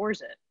just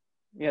adores it.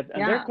 Yeah,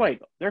 and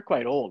they're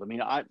quite old. I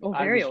mean,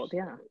 very old.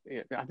 Yeah.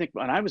 I think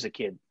when I was a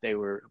kid, they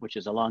were, which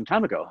is a long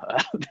time ago.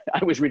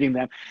 I was reading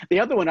them.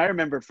 The other one I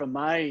remember from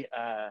my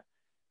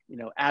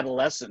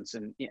adolescence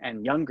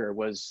and younger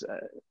was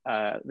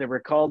they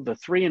were called The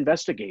Three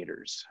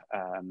Investigators.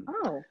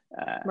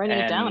 Writing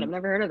it down. I've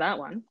never heard of that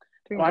one.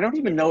 Well, I don't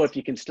even know if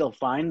you can still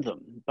find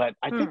them, but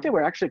I think they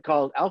were actually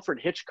called Alfred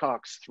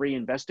Hitchcock's Three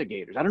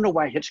Investigators. I don't know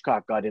why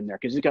Hitchcock got in there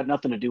because he's got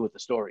nothing to do with the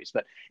stories,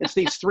 but it's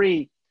these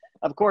three.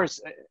 Of course,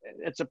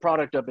 it's a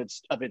product of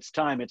its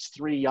time. It's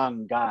three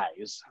young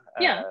guys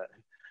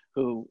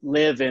who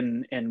live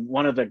in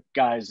one of the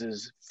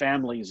guys'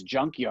 family's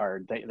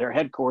junkyard. Their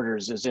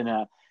headquarters is in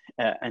a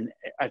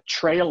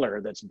trailer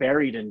that's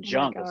buried in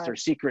junk. It's their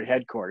secret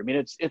headquarters. I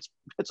mean,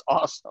 it's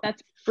awesome.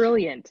 That's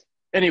brilliant.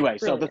 Anyway,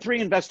 so The Three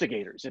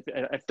Investigators,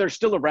 if they're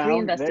still around, Three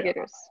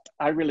Investigators.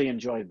 I really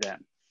enjoyed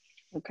them.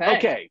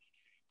 Okay.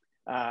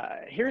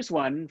 Here's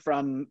one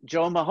from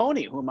Joe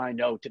Mahoney, whom I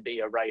know to be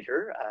a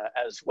writer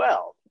as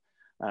well.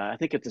 I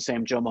think it's the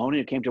same Joe Mahoney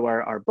who came to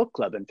our book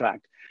club, in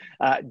fact.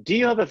 Do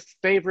you have a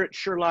favorite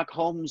Sherlock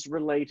Holmes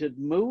related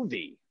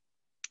movie?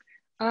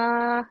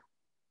 I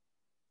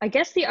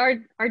guess the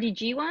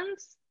RDJ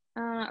ones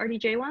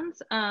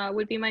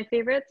would be my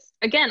favorites.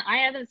 Again, I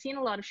haven't seen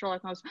a lot of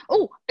Sherlock Holmes.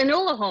 Oh,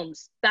 Enola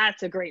Holmes.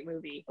 That's a great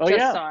movie.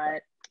 Saw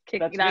it.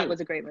 That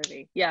was a great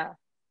movie. Yeah.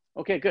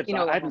 Okay, good.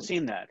 So I haven't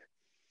seen that.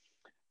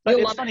 But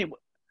it's funny,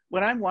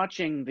 when I'm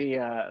watching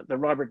the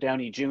Robert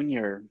Downey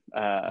Jr.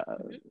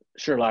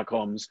 Sherlock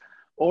Holmes,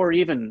 or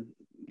even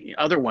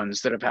other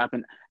ones that have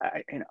happened,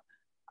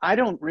 I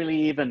don't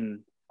really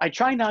even, I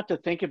try not to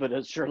think of it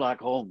as Sherlock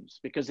Holmes,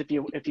 because if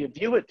you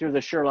view it through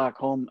the Sherlock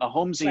Holmes, a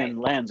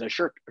Holmesian lens, a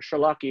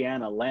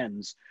Sherlockiana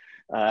lens,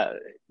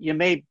 you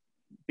may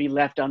be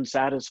left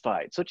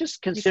unsatisfied. So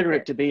just consider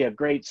it to be a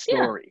great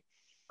story.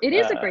 Yeah. It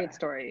is a great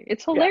story.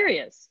 It's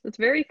hilarious. It's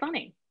very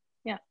funny.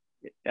 Yeah.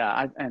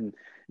 Yeah, and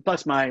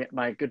plus my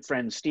good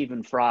friend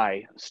Stephen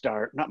Fry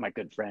not my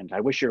good friend. I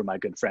wish you were my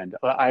good friend.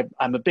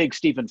 I'm a big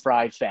Stephen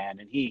Fry fan,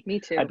 and me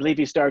too. I believe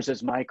he stars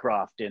as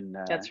Mycroft in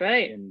that's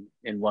right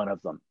in one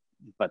of them.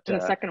 But in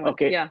the second one,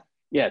 okay,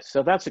 yes,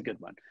 so that's a good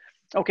one.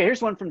 Okay,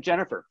 here's one from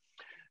Jennifer.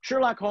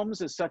 Sherlock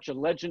Holmes is such a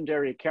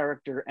legendary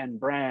character and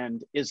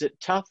brand. Is it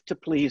tough to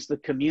please the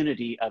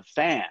community of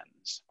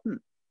fans?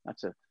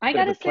 That's a bit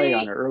of a play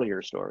on an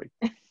earlier story.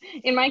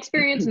 In my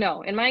experience,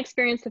 no. In my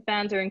experience, the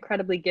fans are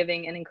incredibly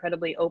giving and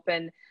incredibly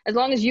open. As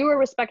long as you are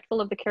respectful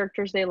of the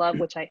characters they love,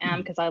 which I am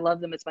because I love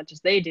them as much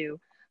as they do,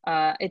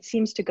 it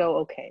seems to go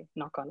okay,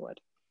 knock on wood.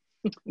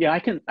 Yeah,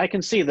 I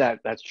can see that.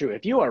 That's true.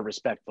 If you are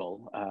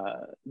respectful,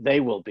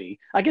 they will be.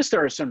 I guess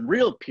there are some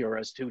real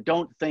purists who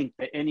don't think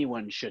that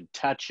anyone should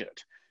touch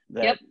it,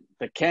 that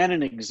the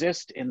canon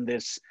exists in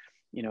this,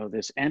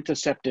 this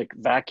antiseptic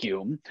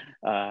vacuum,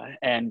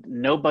 and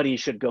nobody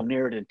should go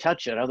near it and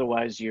touch it.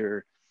 Otherwise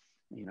you're,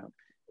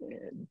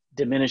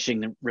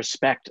 diminishing the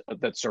respect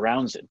that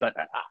surrounds it. But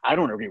I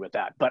don't agree with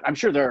that, but I'm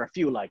sure there are a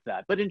few like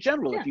that. But in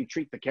general, if you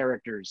treat the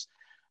characters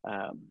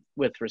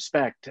with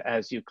respect,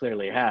 as you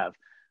clearly have,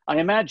 I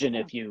imagine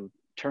if you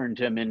turned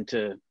him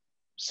into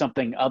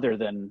something other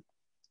than,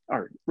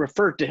 or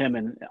referred to him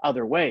in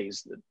other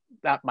ways,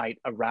 that might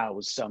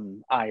arouse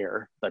some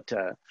ire. But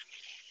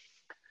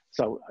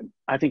so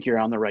I think you're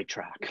on the right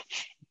track.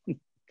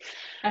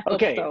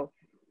 Okay. So.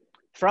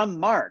 From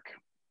Mark,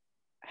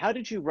 how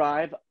did you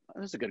arrive?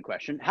 This is a good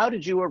question. How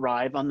did you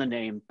arrive on the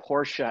name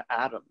Portia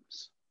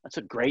Adams? That's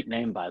a great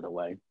name, by the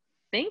way.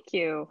 Thank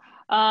you.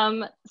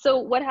 So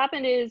what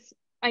happened is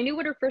I knew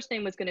what her first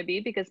name was going to be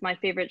because my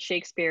favorite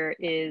Shakespeare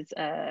is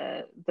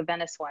the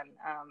Venice one.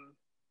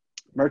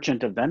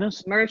 Merchant of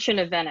Venice? Merchant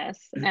of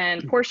Venice.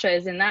 And Portia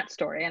is in that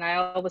story. And I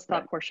always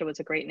thought Portia was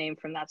a great name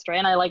from that story.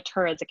 And I liked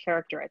her as a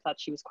character. I thought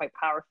she was quite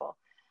powerful.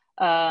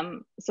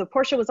 So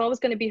Portia was always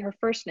going to be her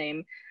first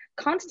name.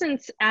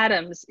 Constance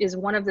Adams is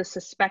one of the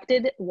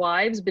suspected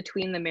wives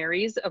between the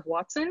Marys of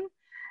Watson.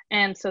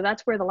 And so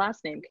that's where the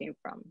last name came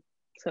from.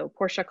 So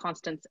Portia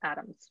Constance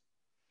Adams.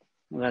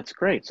 Well, that's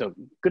great. So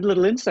good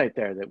little insight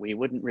there that we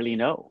wouldn't really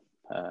know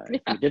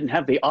if we didn't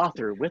have the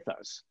author with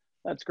us.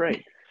 That's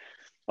great.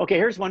 Okay,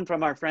 here's one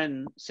from our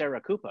friend Sarah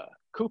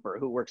Cooper,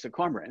 who works at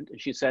Cormorant. And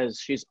she says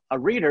she's a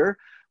reader.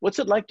 What's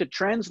it like to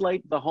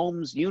translate the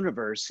Holmes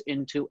universe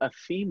into a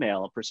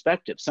female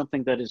perspective,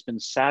 something that has been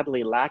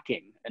sadly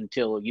lacking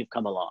until you've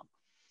come along?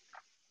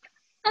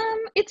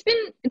 It's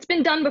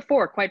been done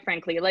before, quite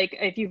frankly. Like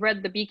if you've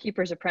read The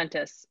Beekeeper's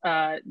Apprentice,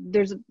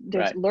 there's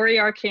Laurie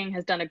R. King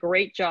has done a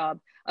great job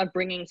of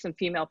bringing some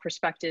female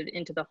perspective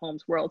into the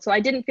Holmes world. So I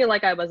didn't feel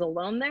like I was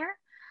alone there.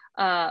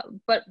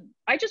 But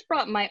I just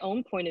brought my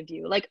own point of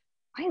view. Like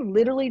I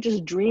literally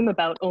just dream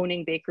about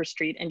owning Baker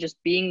Street and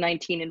just being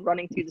 19 and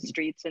running through the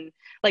streets. And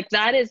like,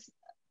 that is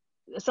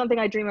something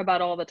I dream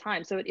about all the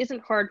time. So it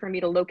isn't hard for me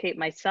to locate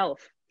myself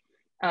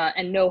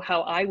and know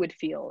how I would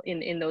feel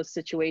in those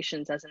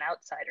situations as an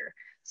outsider.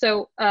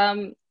 So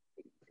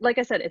like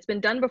I said, it's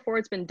been done before,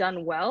 it's been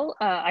done well.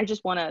 I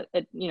just want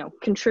to,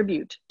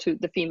 contribute to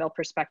the female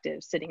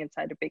perspective sitting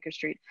inside of Baker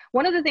Street.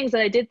 One of the things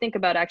that I did think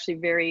about actually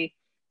very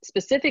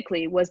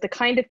specifically was the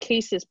kind of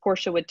cases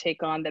Portia would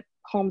take on that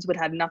Holmes would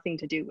have nothing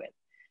to do with.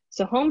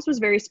 So Holmes was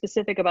very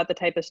specific about the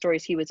type of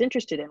stories he was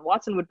interested in.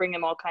 Watson would bring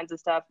him all kinds of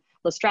stuff.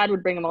 Lestrade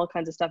would bring him all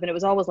kinds of stuff. And it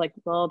was always like,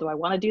 well, do I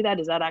want to do that?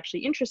 Is that actually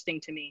interesting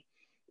to me?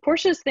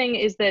 Portia's thing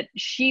is that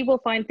she will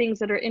find things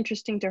that are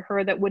interesting to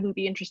her that wouldn't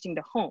be interesting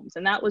to Holmes.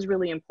 And that was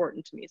really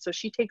important to me. So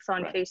she takes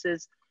on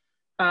cases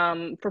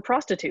for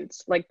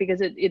prostitutes, like, because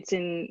it's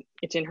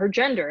in her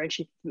gender, and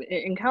she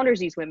encounters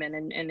these women,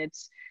 and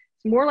it's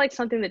more like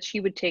something that she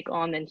would take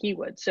on than he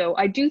would. So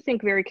I do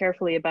think very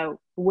carefully about,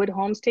 would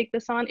Holmes take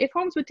this on? If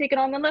Holmes would take it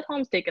on, then let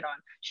Holmes take it on.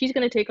 She's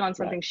going to take on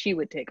something she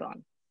would take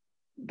on.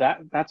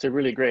 That's a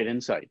really great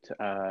insight.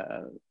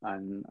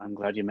 I'm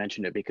glad you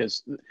mentioned it,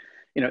 because,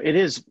 it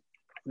is,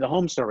 the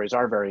Holmes stories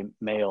are very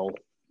male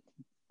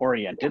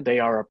oriented. They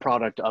are a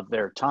product of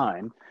their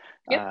time.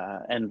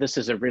 And this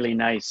is a really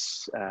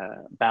nice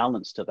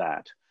balance to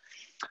that.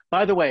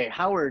 By the way,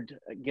 Howard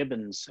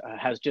Gibbons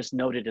has just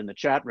noted in the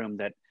chat room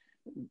that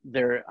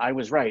I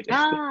was right.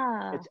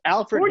 It's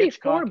Alfred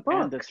Hitchcock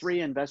and the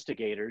Three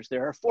Investigators.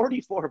 There are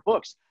 44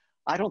 books.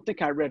 I don't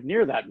think I read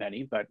near that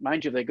many, but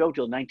mind you, they go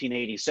till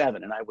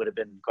 1987, and I would have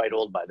been quite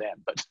old by then.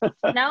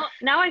 But now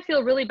I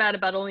feel really bad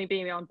about only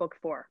being on book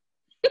 4.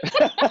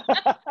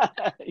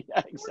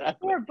 Yeah, exactly.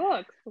 4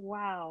 books.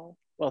 Wow.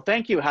 Well,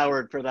 thank you,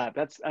 Howard, for that.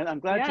 I'm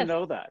glad to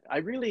know that. I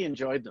really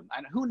enjoyed them.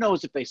 And who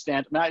knows if they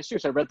stand,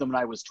 seriously, I read them when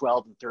I was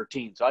 12 and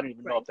 13, so I don't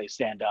even know if they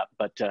stand up.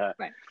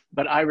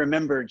 But I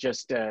remember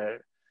just,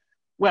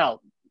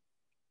 well,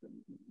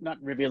 not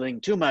revealing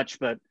too much,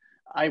 but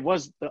I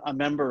was a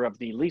member of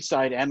the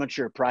Leaside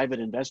Amateur Private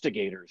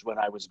Investigators when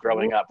I was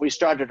growing up. We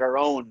started our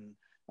own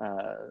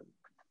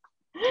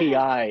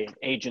PI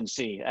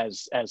agency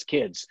as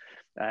kids,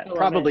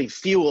 probably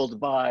fueled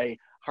by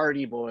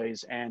Hardy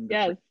Boys and the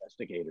Three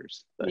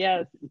Investigators.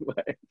 Yes.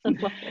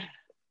 Anyway.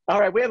 All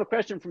right, we have a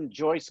question from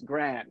Joyce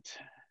Grant.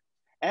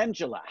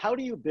 Angela, how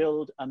do you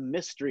build a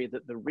mystery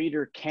that the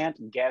reader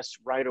can't guess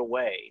right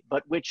away,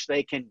 but which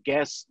they can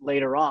guess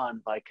later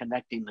on by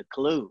connecting the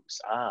clues?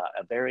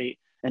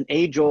 An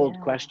age-old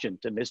question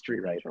to mystery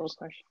writers.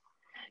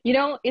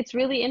 It's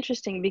really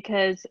interesting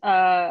because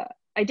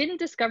I didn't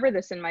discover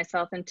this in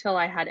myself until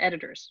I had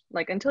editors.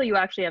 Like, until you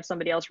actually have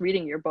somebody else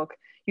reading your book,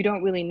 you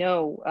don't really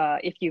know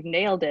if you've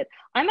nailed it.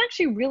 I'm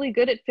actually really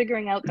good at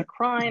figuring out the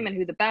crime and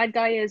who the bad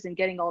guy is and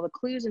getting all the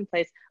clues in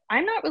place.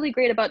 I'm not really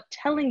great about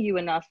telling you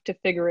enough to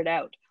figure it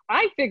out.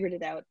 I figured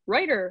it out.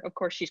 Writer, of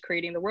course, she's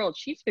creating the world.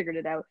 She's figured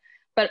it out.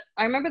 But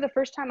I remember the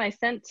first time I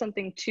sent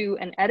something to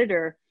an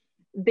editor,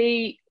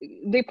 they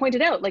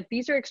pointed out, like,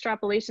 these are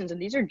extrapolations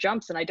and these are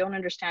jumps, and I don't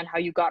understand how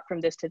you got from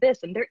this to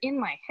this, and they're in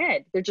my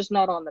head, they're just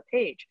not on the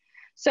page.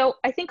 So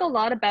I think a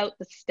lot about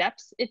the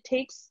steps it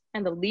takes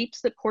and the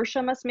leaps that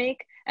Portia must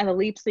make and the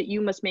leaps that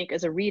you must make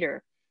as a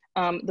reader.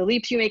 The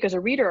leaps you make as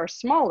a reader are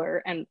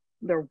smaller and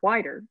they're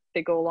wider,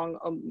 they go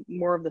along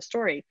more of the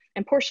story,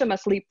 and Portia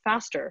must leap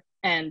faster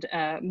and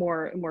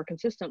more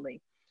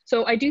consistently.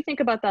 So I do think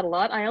about that a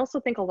lot. I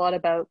also think a lot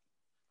about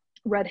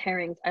red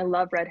herrings. I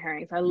love red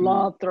herrings. I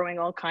love throwing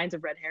all kinds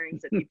of red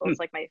herrings at people. It's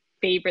like my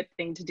favorite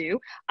thing to do.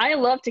 I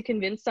love to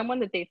convince someone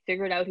that they've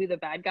figured out who the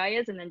bad guy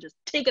is and then just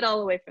take it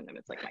all away from them.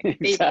 It's like my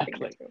favorite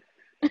thing to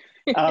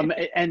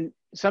do. And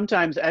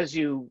sometimes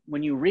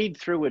when you read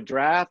through a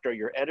draft, or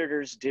your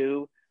editors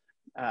do,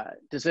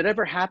 does it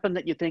ever happen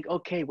that you think,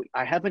 okay,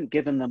 I haven't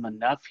given them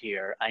enough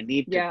here. I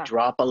need to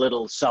drop a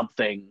little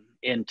something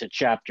into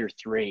chapter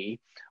 3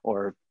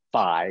 or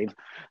 5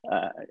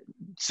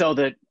 so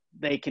that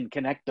they can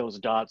connect those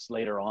dots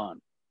later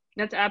on?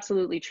 That's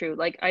absolutely true.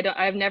 Like,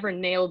 I've never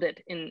nailed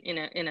it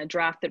in a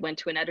draft that went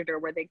to an editor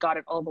where they got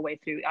it all the way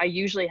through. I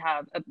usually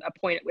have a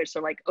point at which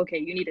they're like, okay,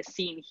 you need a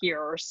scene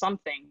here or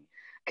something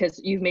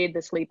because you've made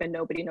this leap and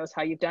nobody knows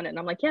how you've done it. And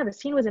I'm like, yeah, the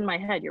scene was in my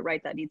head. You're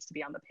right. That needs to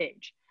be on the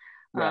page.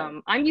 Right.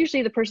 I'm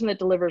usually the person that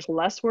delivers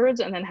less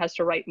words and then has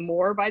to write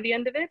more by the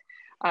end of it.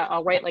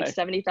 I'll write like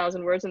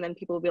 70,000 words and then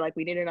people will be like,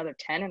 we need another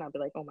 10. And I'll be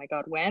like, oh my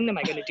God, when am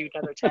I going to do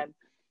another 10?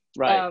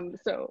 Right.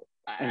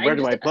 And where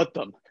do I put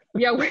them?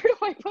 Yeah, where do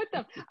I put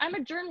them? I'm a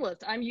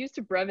journalist. I'm used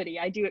to brevity.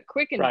 I do it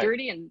quick and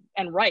dirty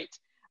and right.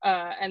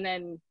 And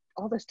then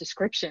all this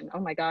description. Oh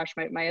my gosh,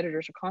 my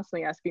editors are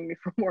constantly asking me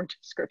for more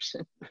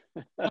description.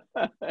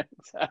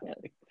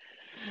 Exactly.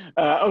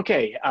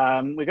 Okay,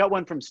 we got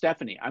one from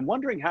Stephanie. I'm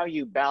wondering how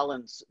you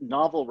balance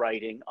novel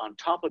writing on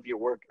top of your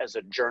work as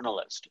a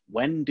journalist.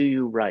 When do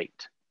you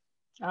write?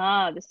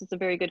 This is a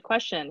very good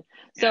question.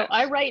 So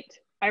I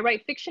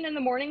write fiction in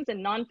the mornings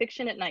and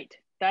nonfiction at night.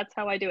 That's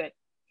how I do it.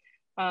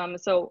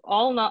 So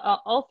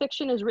all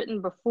fiction is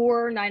written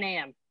before 9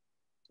 a.m.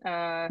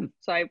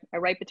 So I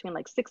write between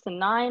like 6 and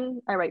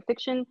 9. I write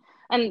fiction,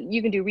 and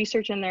you can do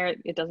research in there.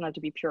 It doesn't have to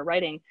be pure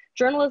writing.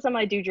 Journalism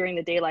I do during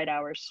the daylight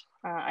hours.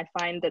 I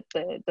find that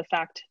the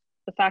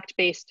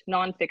fact-based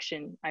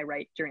nonfiction I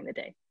write during the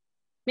day.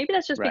 Maybe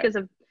that's just because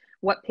of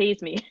what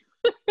pays me.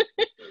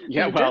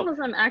 Yeah, well,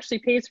 journalism actually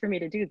pays for me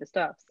to do the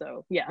stuff.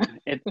 So yeah,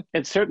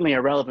 it's certainly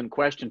a relevant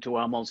question to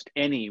almost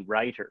any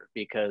writer,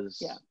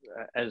 because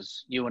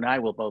as you and I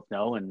will both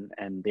know,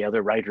 and the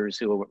other writers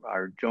who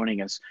are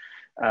joining us,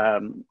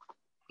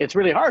 it's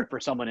really hard for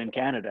someone in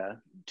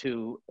Canada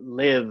to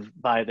live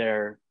by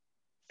their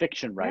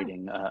fiction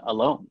writing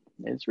alone.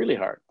 It's really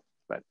hard.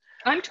 But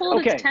I'm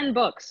told it's 10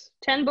 books.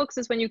 10 books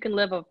is when you can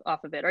live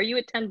off of it. Are you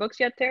at 10 books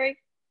yet, Terry?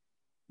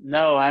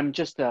 No, I'm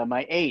just,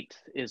 my 8th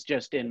is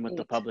just in with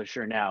the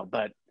publisher now,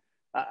 but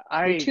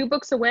You're 2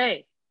 books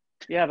away.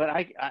 Yeah, but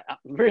I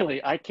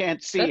really, I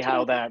can't see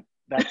how that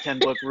 10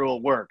 book rule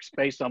works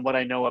based on what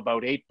I know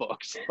about 8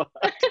 books.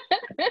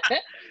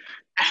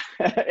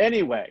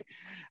 Anyway,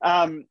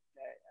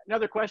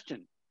 another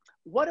question.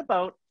 What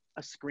about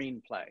a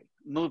screenplay,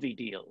 movie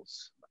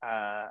deals?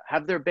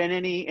 Have there been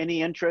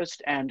any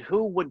interest, and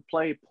who would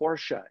play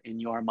Portia in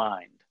your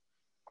mind?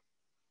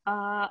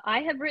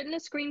 I have written a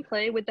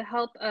screenplay with the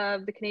help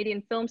of the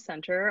Canadian Film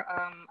Centre.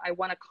 I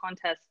won a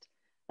contest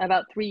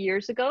about 3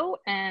 years ago,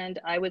 and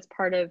I was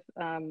part of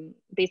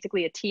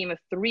basically a team of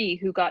 3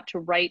 who got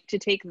to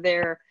take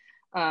their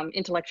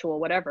intellectual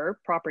whatever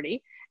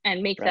property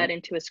and make that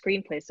into a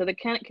screenplay. So the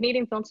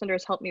Canadian Film Centre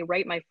has helped me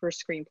write my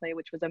first screenplay,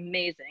 which was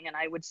amazing, and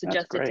I would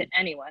suggest it to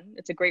anyone.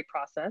 It's a great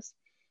process.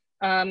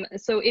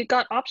 So it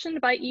got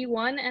optioned by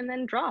E1 and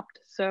then dropped.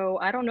 So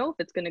I don't know if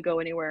it's going to go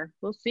anywhere.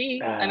 We'll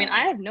see. I mean,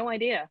 I have no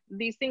idea.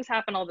 These things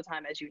happen all the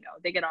time, as you know.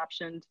 They get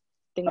optioned.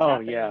 Things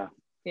happen.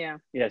 Yeah.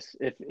 Yes.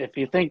 If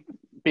you think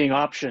being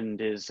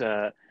optioned is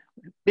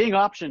being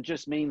optioned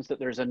just means that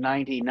there's a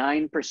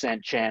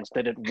 99% chance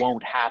that it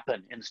won't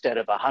happen instead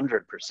of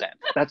 100%.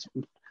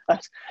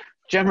 That's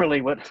generally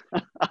what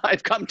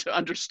I've come to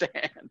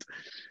understand.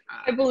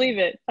 I believe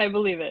it. I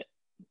believe it.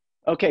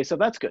 Okay, so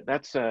that's good.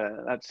 That's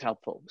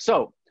helpful.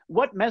 So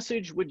what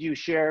message would you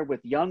share with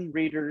young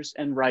readers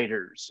and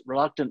writers,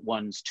 reluctant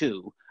ones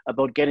too,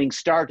 about getting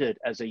started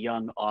as a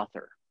young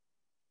author?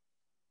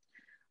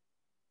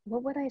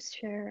 What would I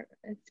share?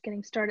 It's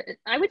getting started.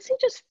 I would say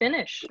just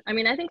finish. I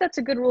mean, I think that's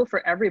a good rule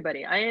for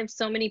everybody. I have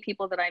so many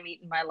people that I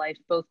meet in my life,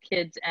 both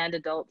kids and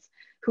adults,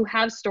 who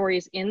have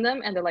stories in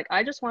them, and they're like,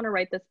 I just want to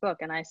write this book.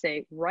 And I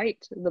say,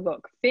 write the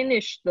book,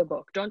 finish the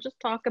book. Don't just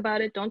talk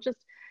about it. Don't just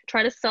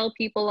try to sell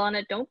people on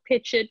it. Don't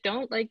pitch it.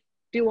 Don't like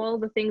do all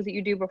the things that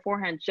you do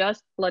beforehand.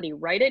 Just bloody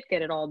write it,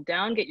 get it all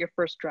down, get your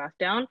first draft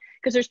down,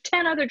 because there's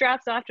 10 other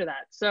drafts after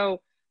that.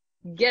 So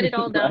get it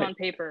all down on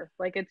paper.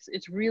 Like it's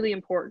really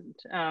important.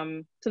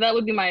 So that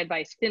would be my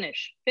advice.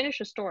 Finish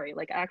a story,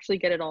 like actually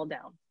get it all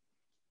down.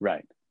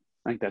 Right.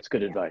 I think that's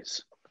good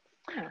advice.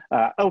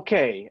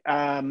 Okay.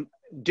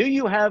 Do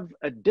you have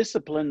a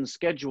disciplined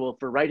schedule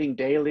for writing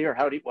daily, or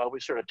how do you, well, we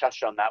sort of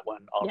touched on that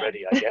one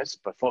already, I guess,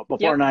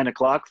 before 9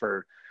 o'clock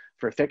for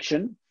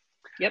fiction.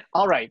 Yep.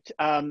 All right.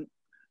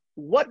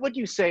 What would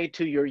you say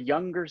to your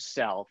younger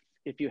self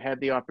if you had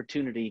the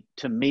opportunity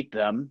to meet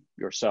them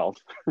yourself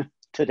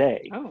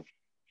today? Oh,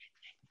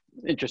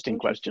 interesting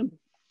question.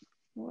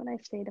 What would I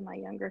say to my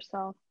younger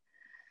self?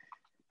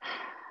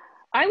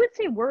 I would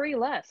say worry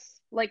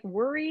less. Like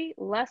worry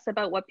less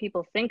about what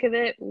people think of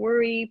it.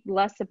 Worry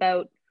less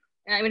about,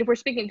 I mean, if we're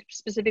speaking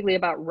specifically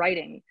about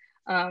writing,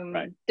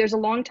 there's a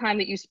long time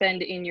that you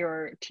spend in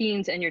your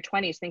teens and your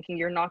 20s thinking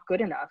you're not good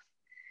enough.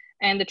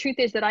 And the truth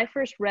is that I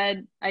first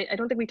read, I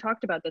don't think we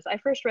talked about this, I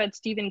first read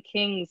Stephen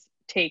King's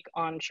take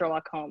on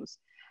Sherlock Holmes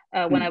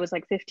when I was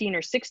like 15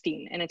 or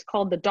 16, and it's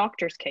called The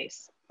Doctor's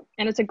Case.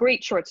 And it's a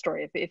great short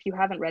story. If you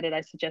haven't read it,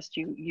 I suggest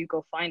you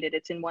go find it.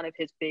 It's in one of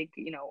his big,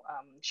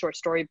 short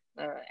story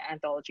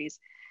anthologies.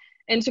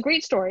 And it's a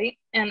great story.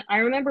 And I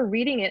remember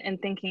reading it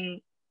and thinking,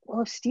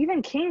 well, if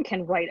Stephen King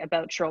can write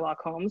about Sherlock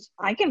Holmes,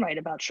 I can write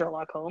about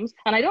Sherlock Holmes.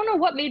 And I don't know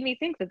what made me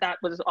think that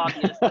was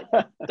obvious,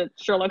 that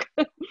Sherlock,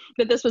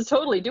 that this was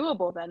totally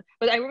doable then.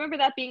 But I remember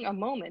that being a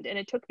moment, and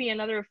it took me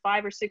another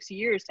 5 or 6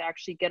 years to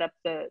actually get up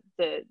the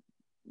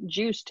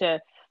juice to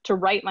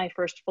write my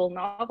first full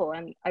novel.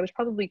 And I was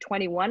probably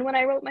 21 when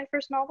I wrote my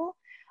first novel.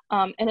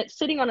 And it's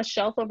sitting on a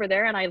shelf over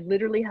there, and I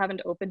literally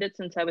haven't opened it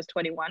since I was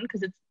 21,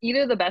 because it's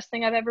either the best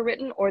thing I've ever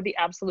written or the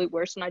absolute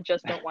worst, and I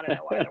just don't want to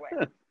know either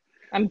way.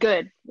 I'm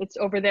good. It's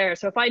over there.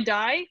 So if I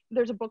die,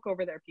 there's a book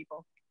over there,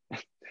 people.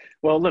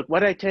 Well, look,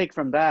 what I take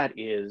from that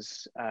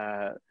is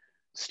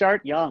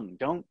start young.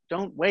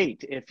 Don't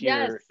wait if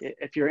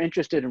you're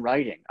interested in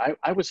writing.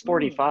 I was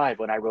 45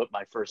 when I wrote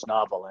my first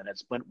novel, and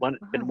it's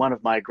been one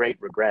of my great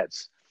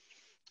regrets.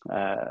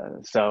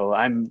 So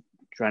I'm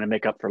trying to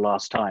make up for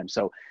lost time.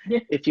 So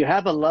if you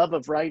have a love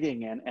of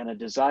writing and a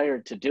desire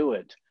to do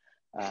it,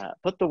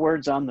 put the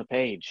words on the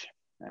page.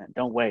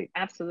 Don't wait.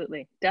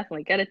 Absolutely.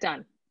 Definitely. Get it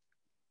done.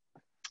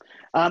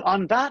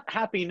 On that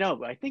happy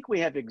note, I think we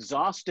have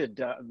exhausted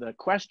the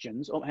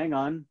questions. Oh, hang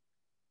on.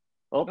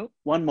 Oh,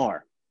 one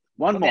more.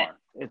 One more.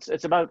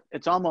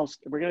 It's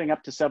almost, we're getting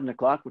up to 7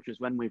 o'clock, which is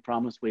when we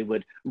promised we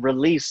would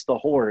release the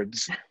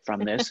hordes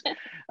from this.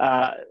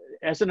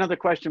 As another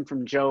question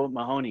from Joe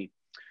Mahoney.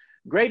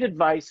 Great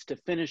advice to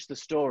finish the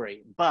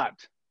story, but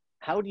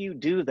how do you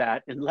do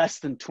that in less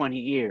than 20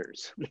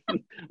 years?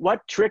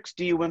 What tricks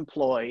do you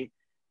employ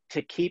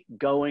to keep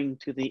going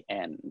to the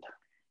end?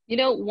 You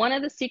know, one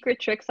of the secret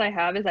tricks I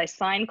have is I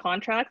sign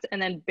contracts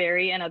and then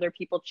Barry and other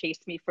people chase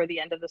me for the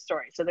end of the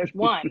story. So there's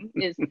one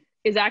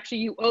is actually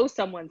you owe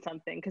someone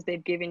something because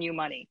they've given you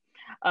money.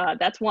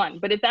 That's one.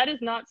 But if that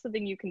is not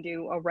something you can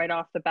do right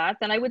off the bat,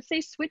 then I would say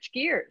switch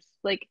gears.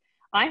 Like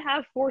I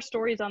have 4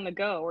 stories on the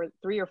go, or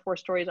 3 or 4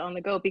 stories on the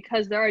go,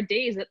 because there are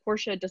days that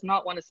Portia does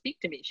not want to speak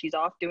to me. She's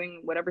off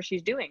doing whatever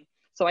she's doing.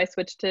 So I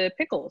switch to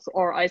pickles,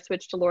 or I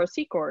switch to Laura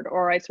Secord,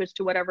 or I switch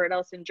to whatever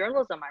else in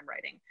journalism I'm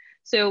writing.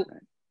 So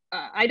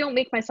I don't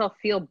make myself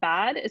feel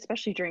bad,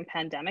 especially during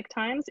pandemic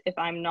times, if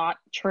I'm not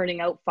churning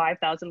out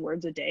 5,000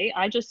 words a day.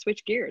 I just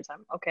switch gears.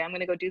 I'm going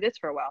to go do this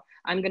for a while.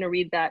 I'm going to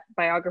read that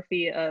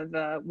biography of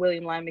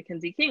William Lyon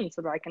Mackenzie King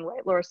so that I can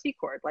write Laura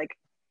Secord. Like,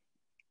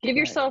 give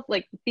yourself,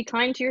 like, be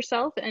kind to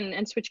yourself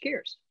and switch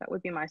gears. That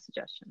would be my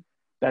suggestion.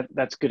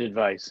 That's good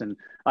advice. And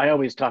I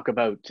always talk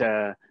about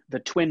the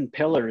twin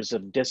pillars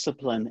of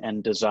discipline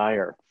and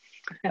desire.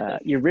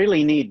 You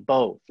really need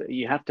both.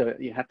 You have to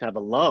have a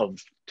love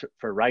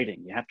for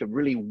writing. You have to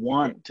really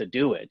want to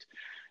do it.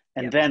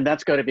 And then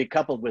that's got to be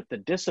coupled with the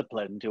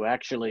discipline to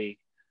actually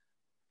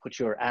put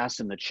your ass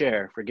in the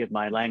chair, forgive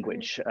my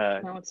language,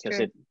 because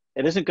it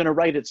isn't going to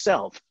write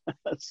itself.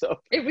 So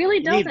it really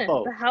doesn't.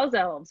 The house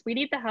elves. We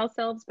need the house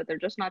elves, but they're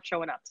just not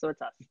showing up. So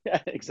it's us. Yeah,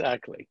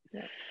 exactly.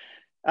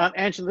 Yeah.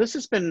 Angela, this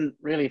has been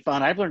really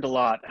fun. I've learned a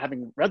lot,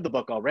 having read the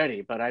book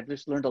already, but I've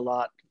just learned a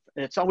lot.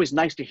 It's always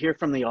nice to hear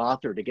from the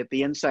author, to get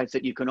the insights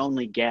that you can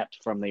only get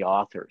from the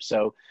author.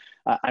 So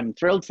I'm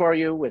thrilled for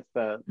you with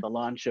the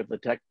launch of the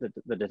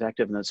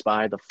Detective and the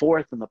Spy, the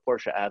 4th in the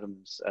Portia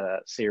Adams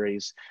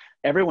series.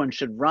 Everyone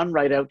should run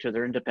right out to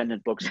their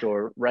independent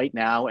bookstore right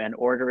now and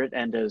order it.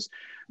 And as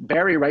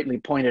Barry rightly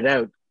pointed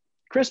out,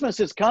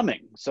 Christmas is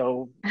coming.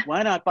 So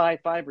why not buy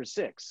 5 or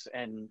 6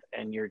 and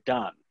you're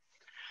done.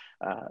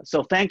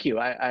 So thank you.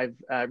 I've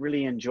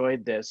really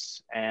enjoyed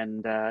this.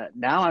 And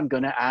now I'm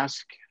going to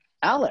ask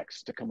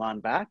Alex to come on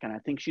back, and I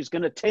think she's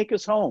going to take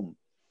us home.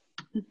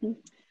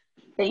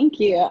 Thank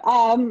you.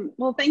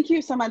 Well, thank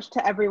you so much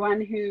to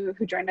everyone who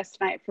joined us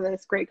tonight for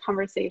this great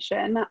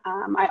conversation.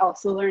 I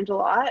also learned a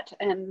lot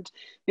and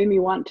made me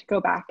want to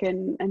go back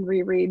and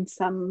reread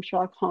some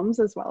Sherlock Holmes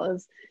as well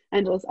as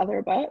Angela's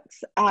other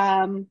books.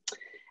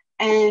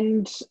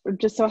 And we're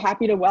just so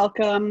happy to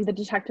welcome the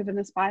Detective and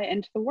the Spy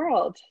into the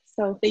world.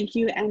 So thank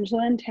you,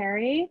 Angela and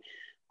Terry.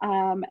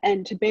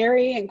 And to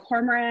Barry and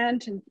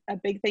Cormorant, and a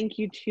big thank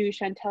you to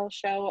Chantel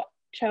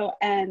Cho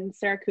and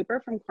Sarah Cooper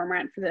from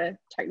Cormorant for the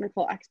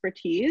technical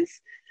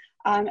expertise.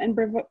 And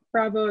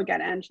bravo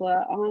again,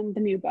 Angela, on the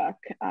new book.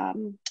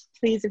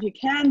 Please, if you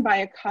can, buy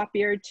a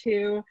copy or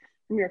 2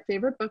 from your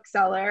favorite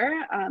bookseller.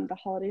 The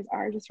holidays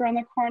are just around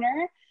the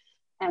corner,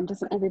 and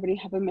doesn't everybody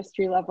have a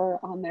mystery lover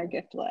on their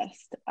gift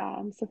list?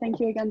 So thank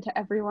you again to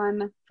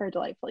everyone for a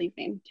delightful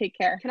evening. Take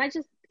care. Can I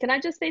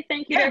just say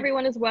thank you to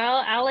everyone as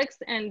well, Alex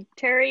and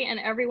Terry and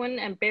everyone,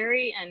 and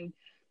Barry and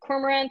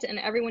Cormorant and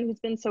everyone who's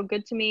been so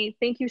good to me.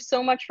 Thank you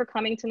so much for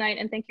coming tonight,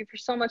 and thank you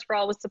so much for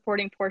always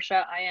supporting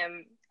Portia.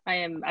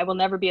 I will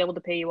never be able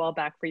to pay you all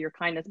back for your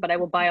kindness, but I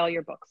will buy all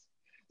your books.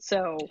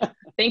 So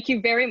thank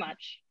you very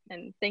much,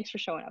 and thanks for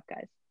showing up,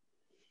 guys.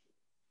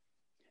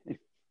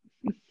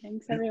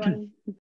 Thanks, everyone.